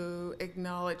to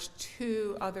acknowledge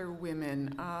two other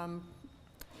women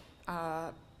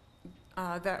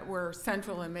that were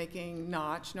central in making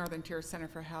Notch, Northern Tier Center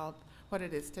for Health, what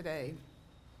it is today.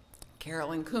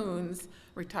 Carolyn Coons,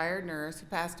 retired nurse who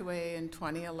passed away in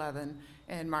 2011,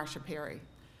 and Marcia Perry.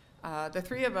 The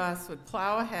three of us would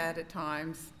plow ahead at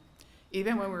times,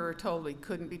 even when we were told it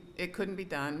couldn't be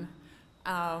done.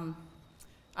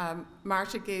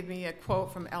 Marcia gave me a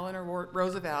quote from Eleanor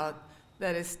Roosevelt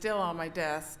that is still on my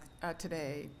desk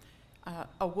today.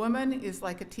 A woman is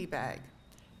like a tea bag.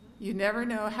 You never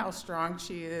know how strong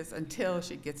she is until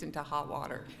she gets into hot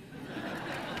water.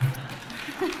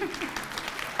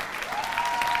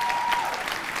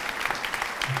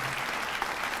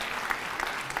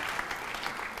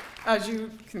 As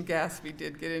you can guess, we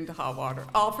did get into hot water,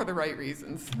 all for the right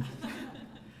reasons.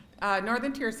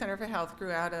 Northern Tier Center for Health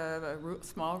grew out of a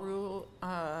small rural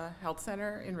health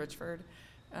center in Richford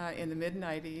in the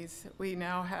mid-90s. We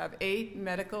now have 8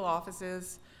 medical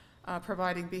offices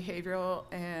providing behavioral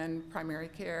and primary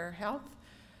care health,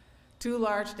 2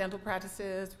 large dental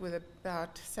practices with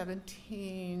about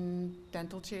 17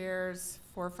 dental chairs,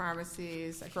 4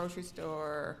 pharmacies, a grocery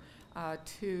store,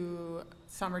 2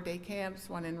 summer day camps,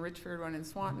 one in Richford, one in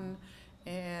Swanton,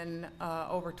 and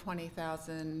over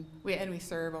 20,000, we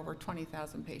serve over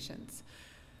 20,000 patients.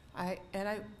 I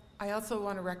also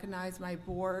want to recognize my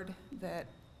board that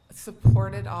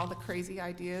supported all the crazy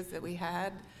ideas that we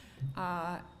had.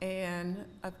 And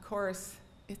of course,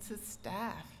 it's the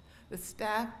staff.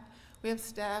 We have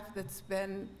staff that's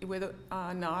been with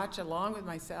Notch, along with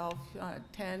myself,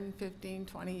 10, 15,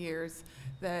 20 years,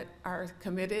 that are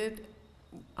committed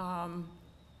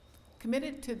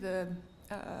to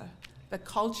the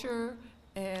culture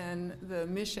and the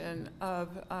mission of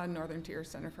Northern Tier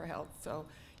Center for Health. So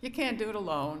you can't do it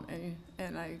alone,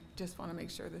 and I just want to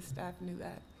make sure the staff knew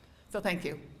that. So thank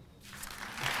you.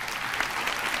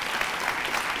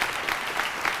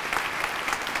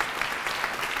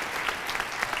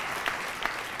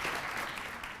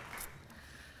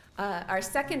 Our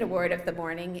second award of the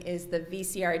morning is the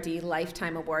VCRD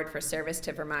Lifetime Award for Service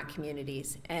to Vermont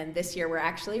Communities, and this year we're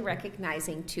actually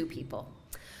recognizing 2 people.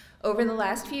 Over the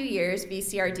last few years,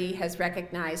 VCRD has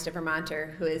recognized a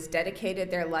Vermonter who has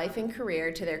dedicated their life and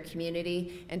career to their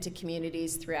community and to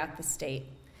communities throughout the state.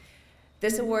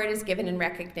 This award is given in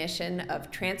recognition of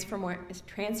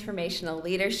transformational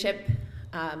leadership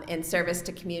in service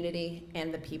to community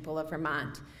and the people of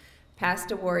Vermont. Past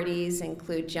awardees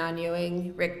include John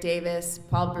Ewing, Rick Davis,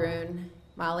 Paul Brune,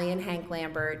 Molly and Hank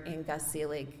Lambert, and Gus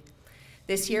Seelig.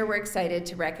 This year, we're excited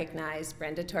to recognize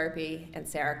Brenda Torpy and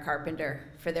Sarah Carpenter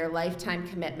for their lifetime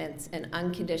commitments and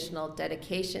unconditional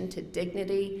dedication to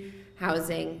dignity,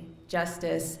 housing,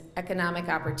 justice, economic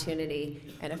opportunity,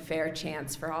 and a fair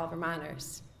chance for all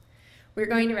Vermonters. We're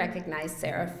going to recognize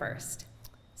Sarah first.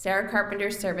 Sarah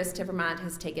Carpenter's service to Vermont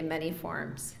has taken many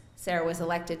forms. Sarah was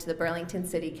elected to the Burlington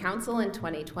City Council in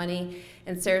 2020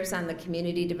 and serves on the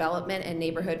Community Development and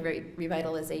Neighborhood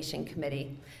Revitalization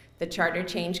Committee, the Charter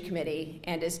Change Committee,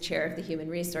 and is chair of the Human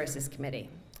Resources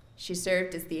Committee. She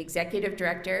served as the executive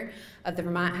director of the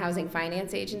Vermont Housing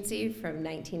Finance Agency from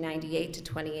 1998 to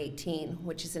 2018,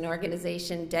 which is an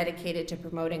organization dedicated to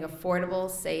promoting affordable,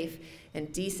 safe,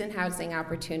 and decent housing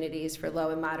opportunities for low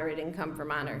and moderate income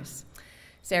Vermonters.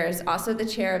 Sarah is also the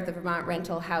chair of the Vermont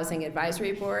Rental Housing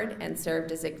Advisory Board and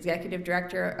served as executive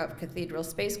director of Cathedral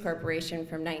Space Corporation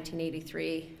from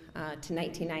 1983 to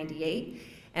 1998.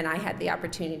 And I had the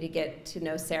opportunity to get to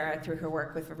know Sarah through her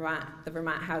work with the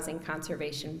Vermont Housing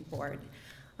Conservation Board.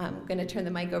 I'm going to turn the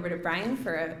mic over to Brian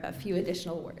for a few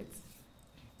additional words.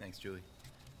 Thanks, Julie.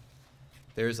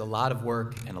 There's a lot of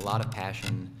work and a lot of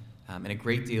passion and a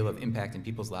great deal of impact in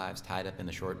people's lives tied up in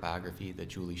the short biography that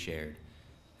Julie shared.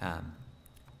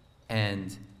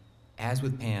 And as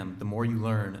with Pam, the more you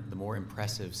learn, the more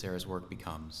impressive Sarah's work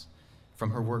becomes.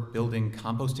 From her work building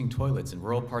composting toilets in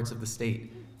rural parts of the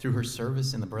state, through her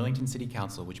service in the Burlington City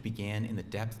Council, which began in the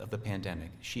depth of the pandemic,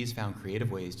 she has found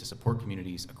creative ways to support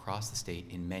communities across the state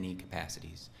in many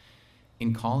capacities.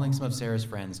 In calling some of Sarah's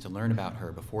friends to learn about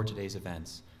her before today's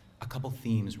events, a couple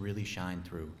themes really shine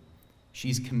through.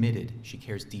 She's committed. She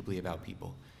cares deeply about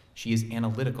people. She is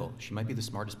analytical. She might be the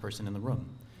smartest person in the room.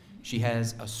 She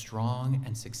has a strong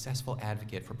and successful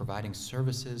advocate for providing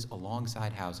services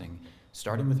alongside housing,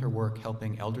 starting with her work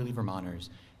helping elderly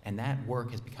Vermonters, and that work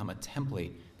has become a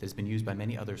template that has been used by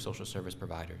many other social service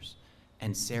providers.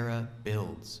 And Sarah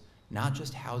builds, not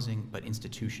just housing, but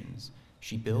institutions.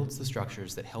 She builds the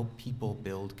structures that help people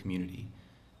build community.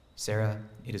 Sarah,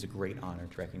 it is a great honor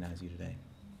to recognize you today.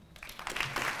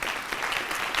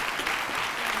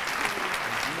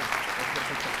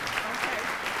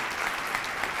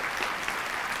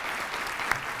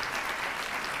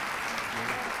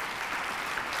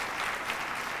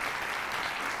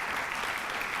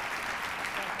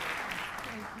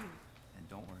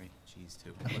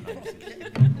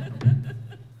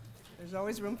 There's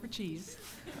always room for cheese.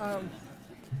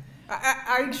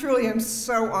 I truly am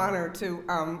so honored to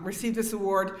receive this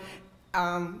award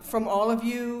from all of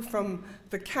you, from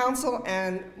the council,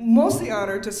 and mostly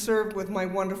honored to serve with my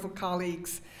wonderful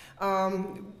colleagues.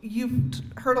 You've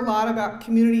heard a lot about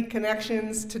community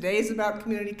connections. Today's about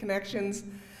community connections.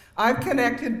 I've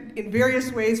connected in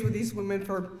various ways with these women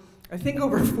for, I think,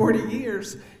 over 40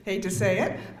 years, hate to say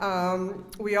it.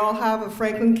 We all have a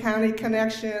Franklin County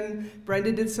connection.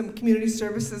 Brenda did some community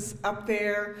services up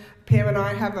there. Pam and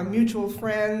I have a mutual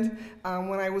friend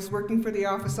when I was working for the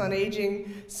Office on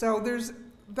Aging. So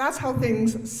that's how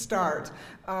things start.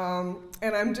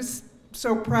 And I'm just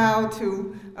so proud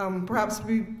to perhaps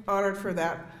be honored for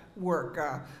that work.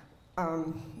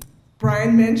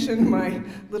 Brian mentioned my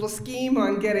little scheme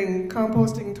on getting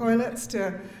composting toilets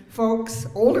to folks,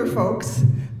 older folks,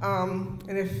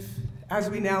 and if, as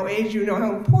we now age, you know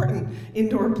how important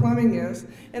indoor plumbing is.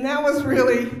 And that was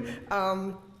really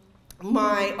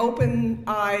my open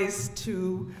eyes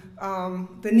to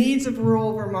the needs of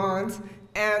rural Vermont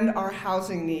and our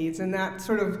housing needs. And that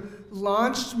sort of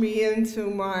launched me into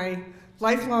my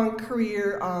lifelong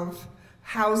career of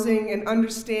housing and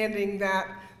understanding that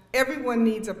everyone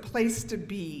needs a place to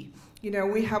be. You know,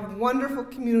 we have wonderful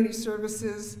community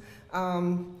services.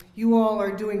 You all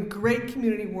are doing great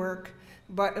community work,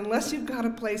 but unless you've got a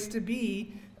place to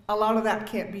be, a lot of that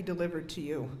can't be delivered to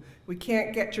you. We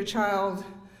can't get your child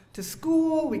to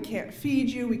school, we can't feed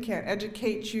you, we can't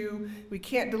educate you, we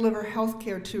can't deliver health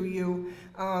care to you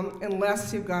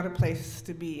unless you've got a place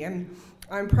to be. And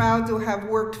I'm proud to have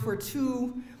worked for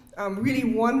two really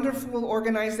wonderful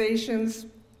organizations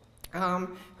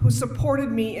who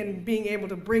supported me in being able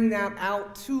to bring that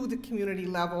out to the community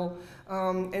level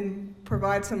and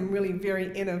provide some really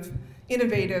very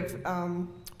innovative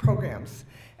programs.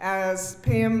 As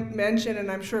Pam mentioned,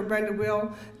 and I'm sure Brenda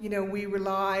will, we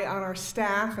rely on our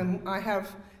staff, and I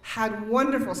have had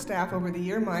wonderful staff over the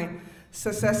year. My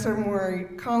successor, Maury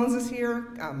Collins, is here,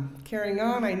 carrying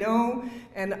on, I know,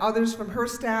 and others from her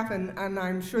staff, and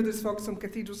I'm sure there's folks from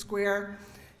Cathedral Square.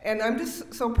 And I'm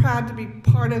just so proud to be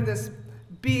part of this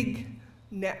big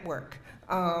network.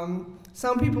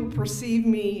 Some people perceive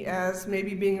me as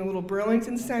maybe being a little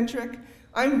Burlington-centric.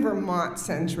 I'm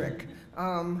Vermont-centric.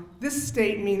 This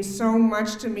state means so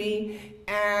much to me,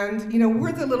 and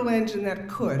we're the little engine that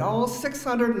could. All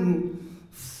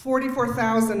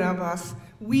 644,000 of us,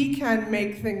 we can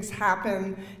make things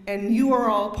happen, and you are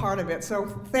all part of it. So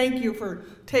thank you for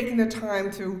taking the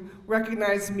time to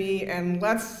recognize me, and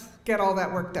let's get all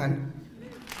that work done.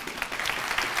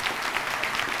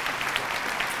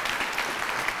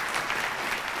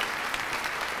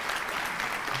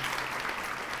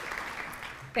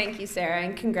 Thank you, Sarah,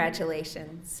 and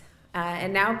congratulations.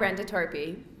 And now Brenda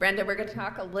Torpy. Brenda, we're going to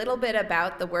talk a little bit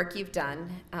about the work you've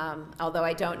done, although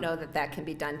I don't know that that can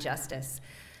be done justice.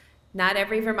 Not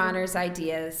every Vermonter's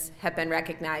ideas have been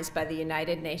recognized by the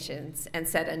United Nations and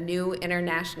set a new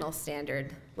international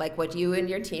standard, like what you and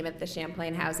your team at the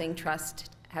Champlain Housing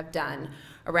Trust have done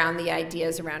around the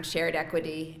ideas around shared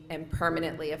equity and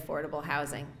permanently affordable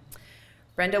housing.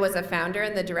 Brenda was a founder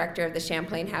and the director of the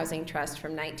Champlain Housing Trust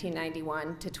from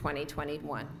 1991 to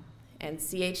 2021. And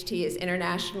CHT is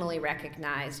internationally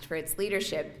recognized for its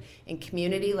leadership in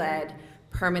community-led,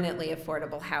 permanently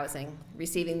affordable housing,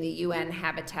 receiving the UN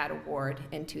Habitat Award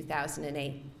in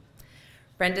 2008.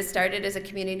 Brenda started as a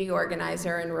community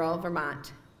organizer in rural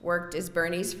Vermont, worked as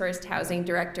Bernie's first housing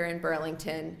director in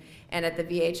Burlington, and at the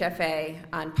VHFA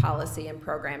on policy and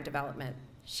program development.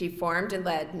 She formed and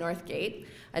led Northgate,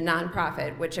 a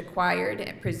nonprofit which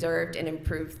acquired, preserved, and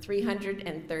improved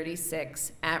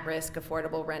 336 at-risk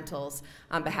affordable rentals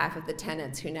on behalf of the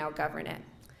tenants who now govern it.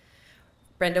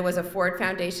 Brenda was a Ford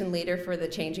Foundation leader for the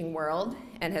Changing World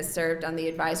and has served on the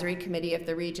advisory committee of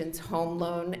the region's home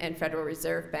loan and Federal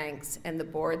Reserve banks and the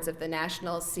boards of the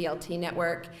National CLT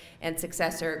Network and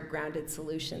successor Grounded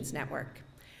Solutions Network.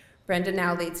 Brenda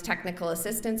now leads technical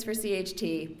assistance for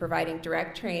CHT, providing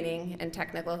direct training and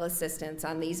technical assistance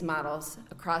on these models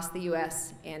across the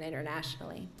US and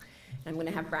internationally. And I'm going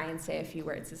to have Brian say a few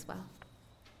words as well.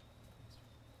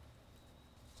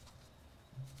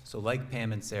 So like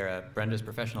Pam and Sarah, Brenda's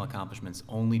professional accomplishments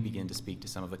only begin to speak to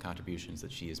some of the contributions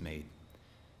that she has made.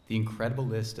 The incredible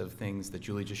list of things that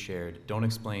Julie just shared don't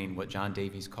explain what John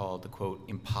Davies called the, quote,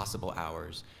 impossible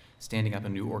hours, standing up a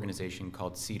new organization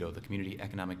called CEDO, the Community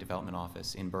Economic Development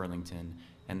Office in Burlington,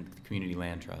 and the Community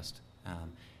Land Trust.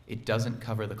 It doesn't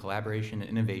cover the collaboration and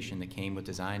innovation that came with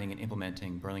designing and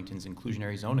implementing Burlington's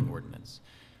inclusionary zoning ordinance,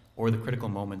 or the critical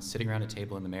moments sitting around a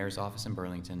table in the mayor's office in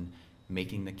Burlington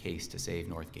making the case to save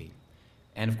Northgate.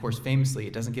 And of course, famously,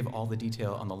 it doesn't give all the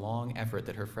detail on the long effort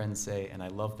that her friends say, and I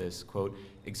love this, quote,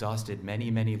 exhausted many,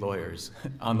 many lawyers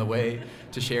on the way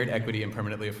to shared equity and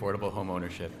permanently affordable home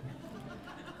ownership.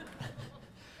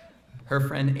 Her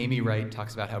friend Amy Wright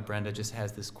talks about how Brenda just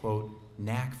has this, quote,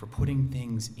 knack for putting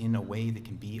things in a way that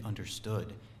can be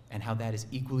understood, and how that is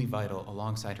equally vital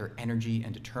alongside her energy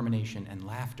and determination and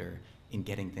laughter in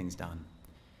getting things done.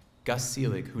 Gus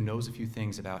Seelig, who knows a few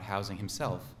things about housing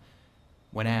himself,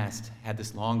 when asked, had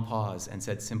this long pause and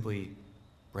said simply,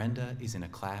 Brenda is in a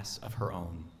class of her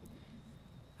own.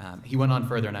 He went on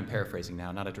further, and I'm paraphrasing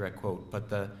now, not a direct quote, but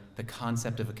the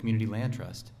concept of a community land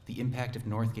trust, the impact of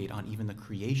Northgate on even the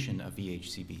creation of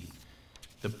VHCB,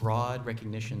 the broad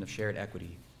recognition of shared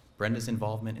equity, Brenda's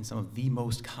involvement in some of the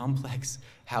most complex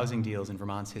housing deals in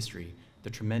Vermont's history, the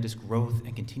tremendous growth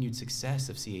and continued success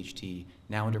of CHT,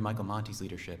 now under Michael Monte's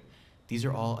leadership. These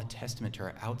are all a testament to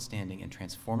our outstanding and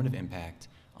transformative impact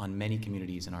on many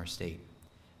communities in our state.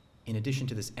 In addition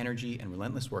to this energy and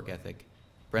relentless work ethic,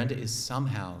 Brenda is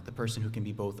somehow the person who can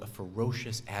be both a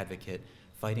ferocious advocate,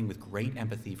 fighting with great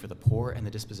empathy for the poor and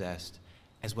the dispossessed,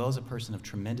 as well as a person of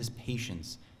tremendous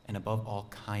patience and above all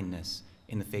kindness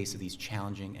in the face of these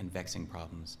challenging and vexing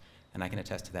problems. And I can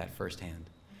attest to that firsthand.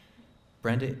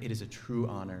 Brenda, it is a true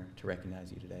honor to recognize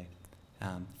you today.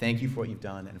 Thank you for what you've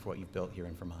done and for what you've built here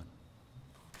in Vermont.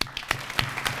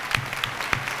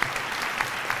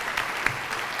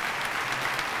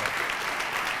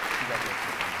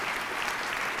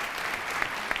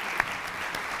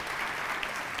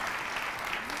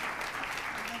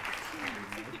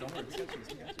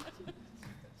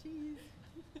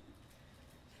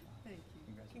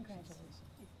 Congratulations.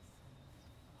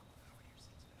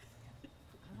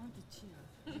 I want the cheese.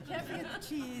 You can't forget the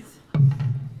cheese.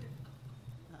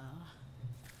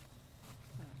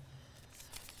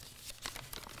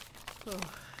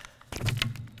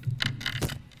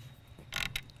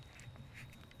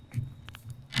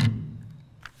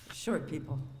 Short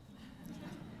people.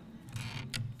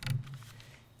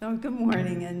 Oh, good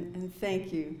morning, and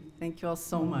thank you. Thank you all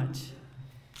so much.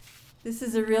 This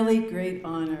is a really great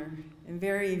honor and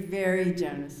very, very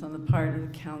generous on the part of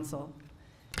the council,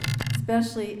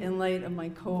 especially in light of my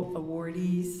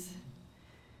co-awardees.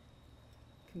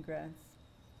 Congrats.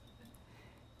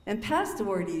 And past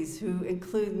awardees who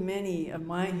include many of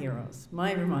my heroes,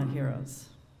 my Vermont heroes.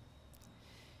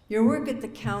 Your work at the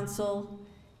council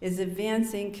is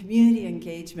advancing community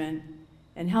engagement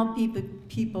and help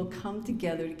people come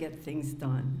together to get things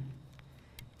done.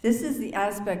 This is the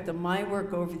aspect of my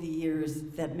work over the years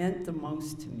that meant the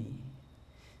most to me.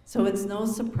 So it's no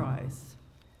surprise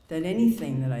that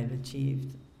anything that I've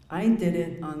achieved, I did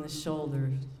it on the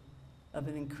shoulders of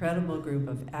an incredible group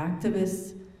of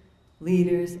activists,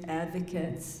 leaders,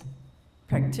 advocates,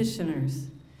 practitioners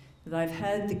that I've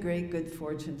had the great good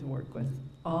fortune to work with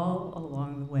all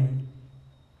along the way.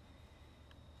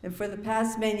 And for the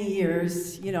past many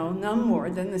years, you know, none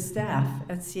more than the staff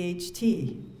at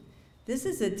CHT. This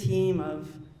is a team of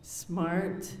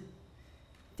smart,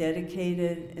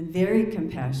 dedicated, and very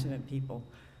compassionate people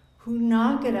who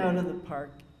knock it out of the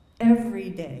park every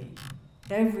day,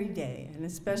 and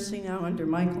especially now under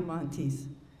Michael Monte's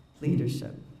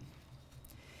leadership.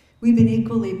 We've been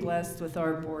equally blessed with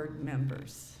our board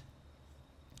members,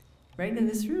 right in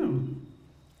this room.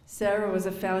 Sarah was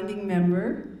a founding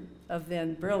member of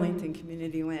then Burlington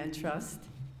Community Land Trust.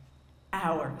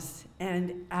 Hours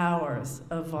and hours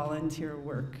of volunteer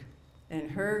work, and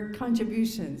her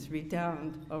contributions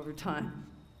redound over time.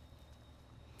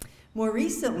 More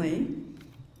recently,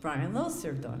 Brian Lowe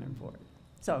served on our board.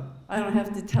 So I don't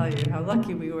have to tell you how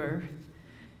lucky we were,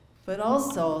 but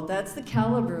also that's the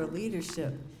caliber of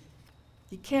leadership.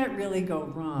 You can't really go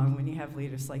wrong when you have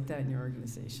leaders like that in your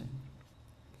organization.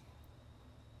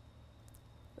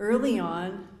 Early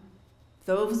on,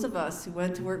 those of us who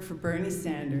went to work for Bernie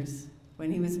Sanders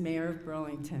when he was mayor of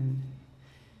Burlington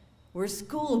were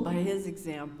schooled by his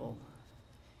example,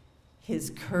 his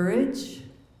courage,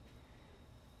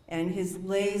 and his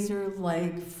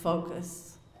laser-like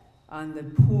focus on the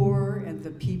poor and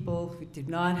the people who did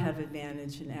not have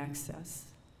advantage and access.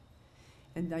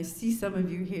 And I see some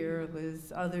of you here,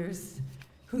 Liz, others,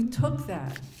 who took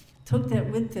that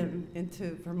with them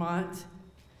into Vermont.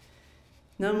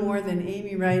 None more than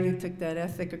Amy Wright, who took that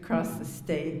ethic across the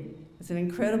state, as an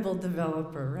incredible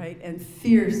developer, right, and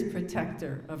fierce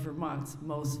protector of Vermont's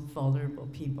most vulnerable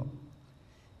people,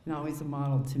 and always a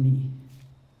model to me.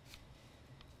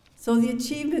 So the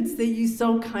achievements that you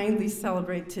so kindly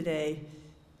celebrate today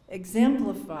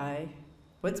exemplify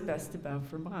what's best about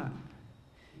Vermont,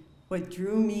 what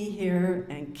drew me here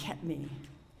and kept me.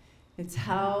 It's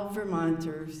how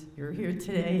Vermonters, you're here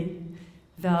today,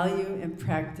 value and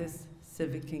practice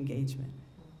civic engagement.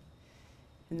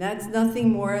 And that's nothing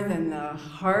more than the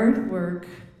hard work,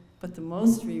 but the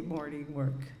most rewarding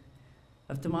work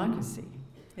of democracy.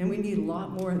 And we need a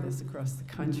lot more of this across the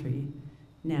country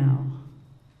now.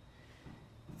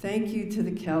 Thank you to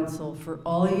the council for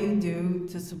all you do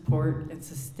to support and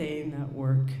sustain that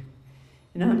work.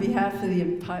 And on behalf of the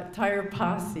entire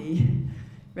posse,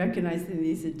 recognizing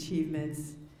these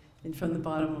achievements, and from the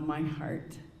bottom of my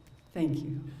heart, thank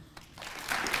you.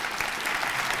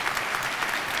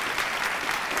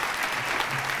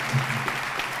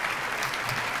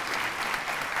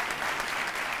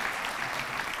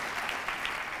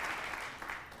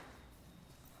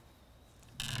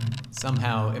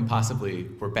 Somehow, impossibly,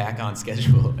 we're back on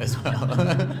schedule as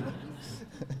well.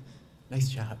 Nice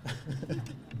job.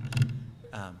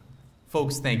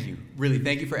 Folks, thank you. Really,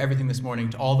 thank you for everything this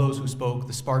morning. To all those who spoke,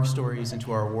 the Spark Stories, and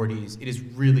to our awardees, it is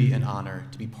really an honor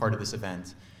to be part of this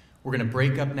event. We're going to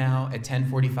break up now at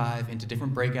 10:45 into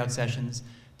different breakout sessions.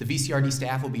 The VCRD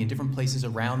staff will be in different places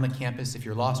around the campus. If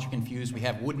you're lost or confused, we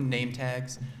have wooden name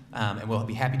tags, and we'll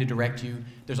be happy to direct you.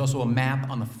 There's also a map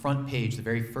on the front page, the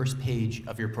very first page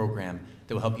of your program,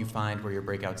 that will help you find where your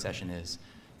breakout session is.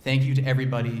 Thank you to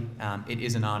everybody. It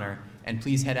is an honor. And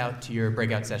please head out to your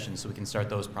breakout sessions so we can start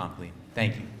those promptly.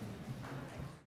 Thank you.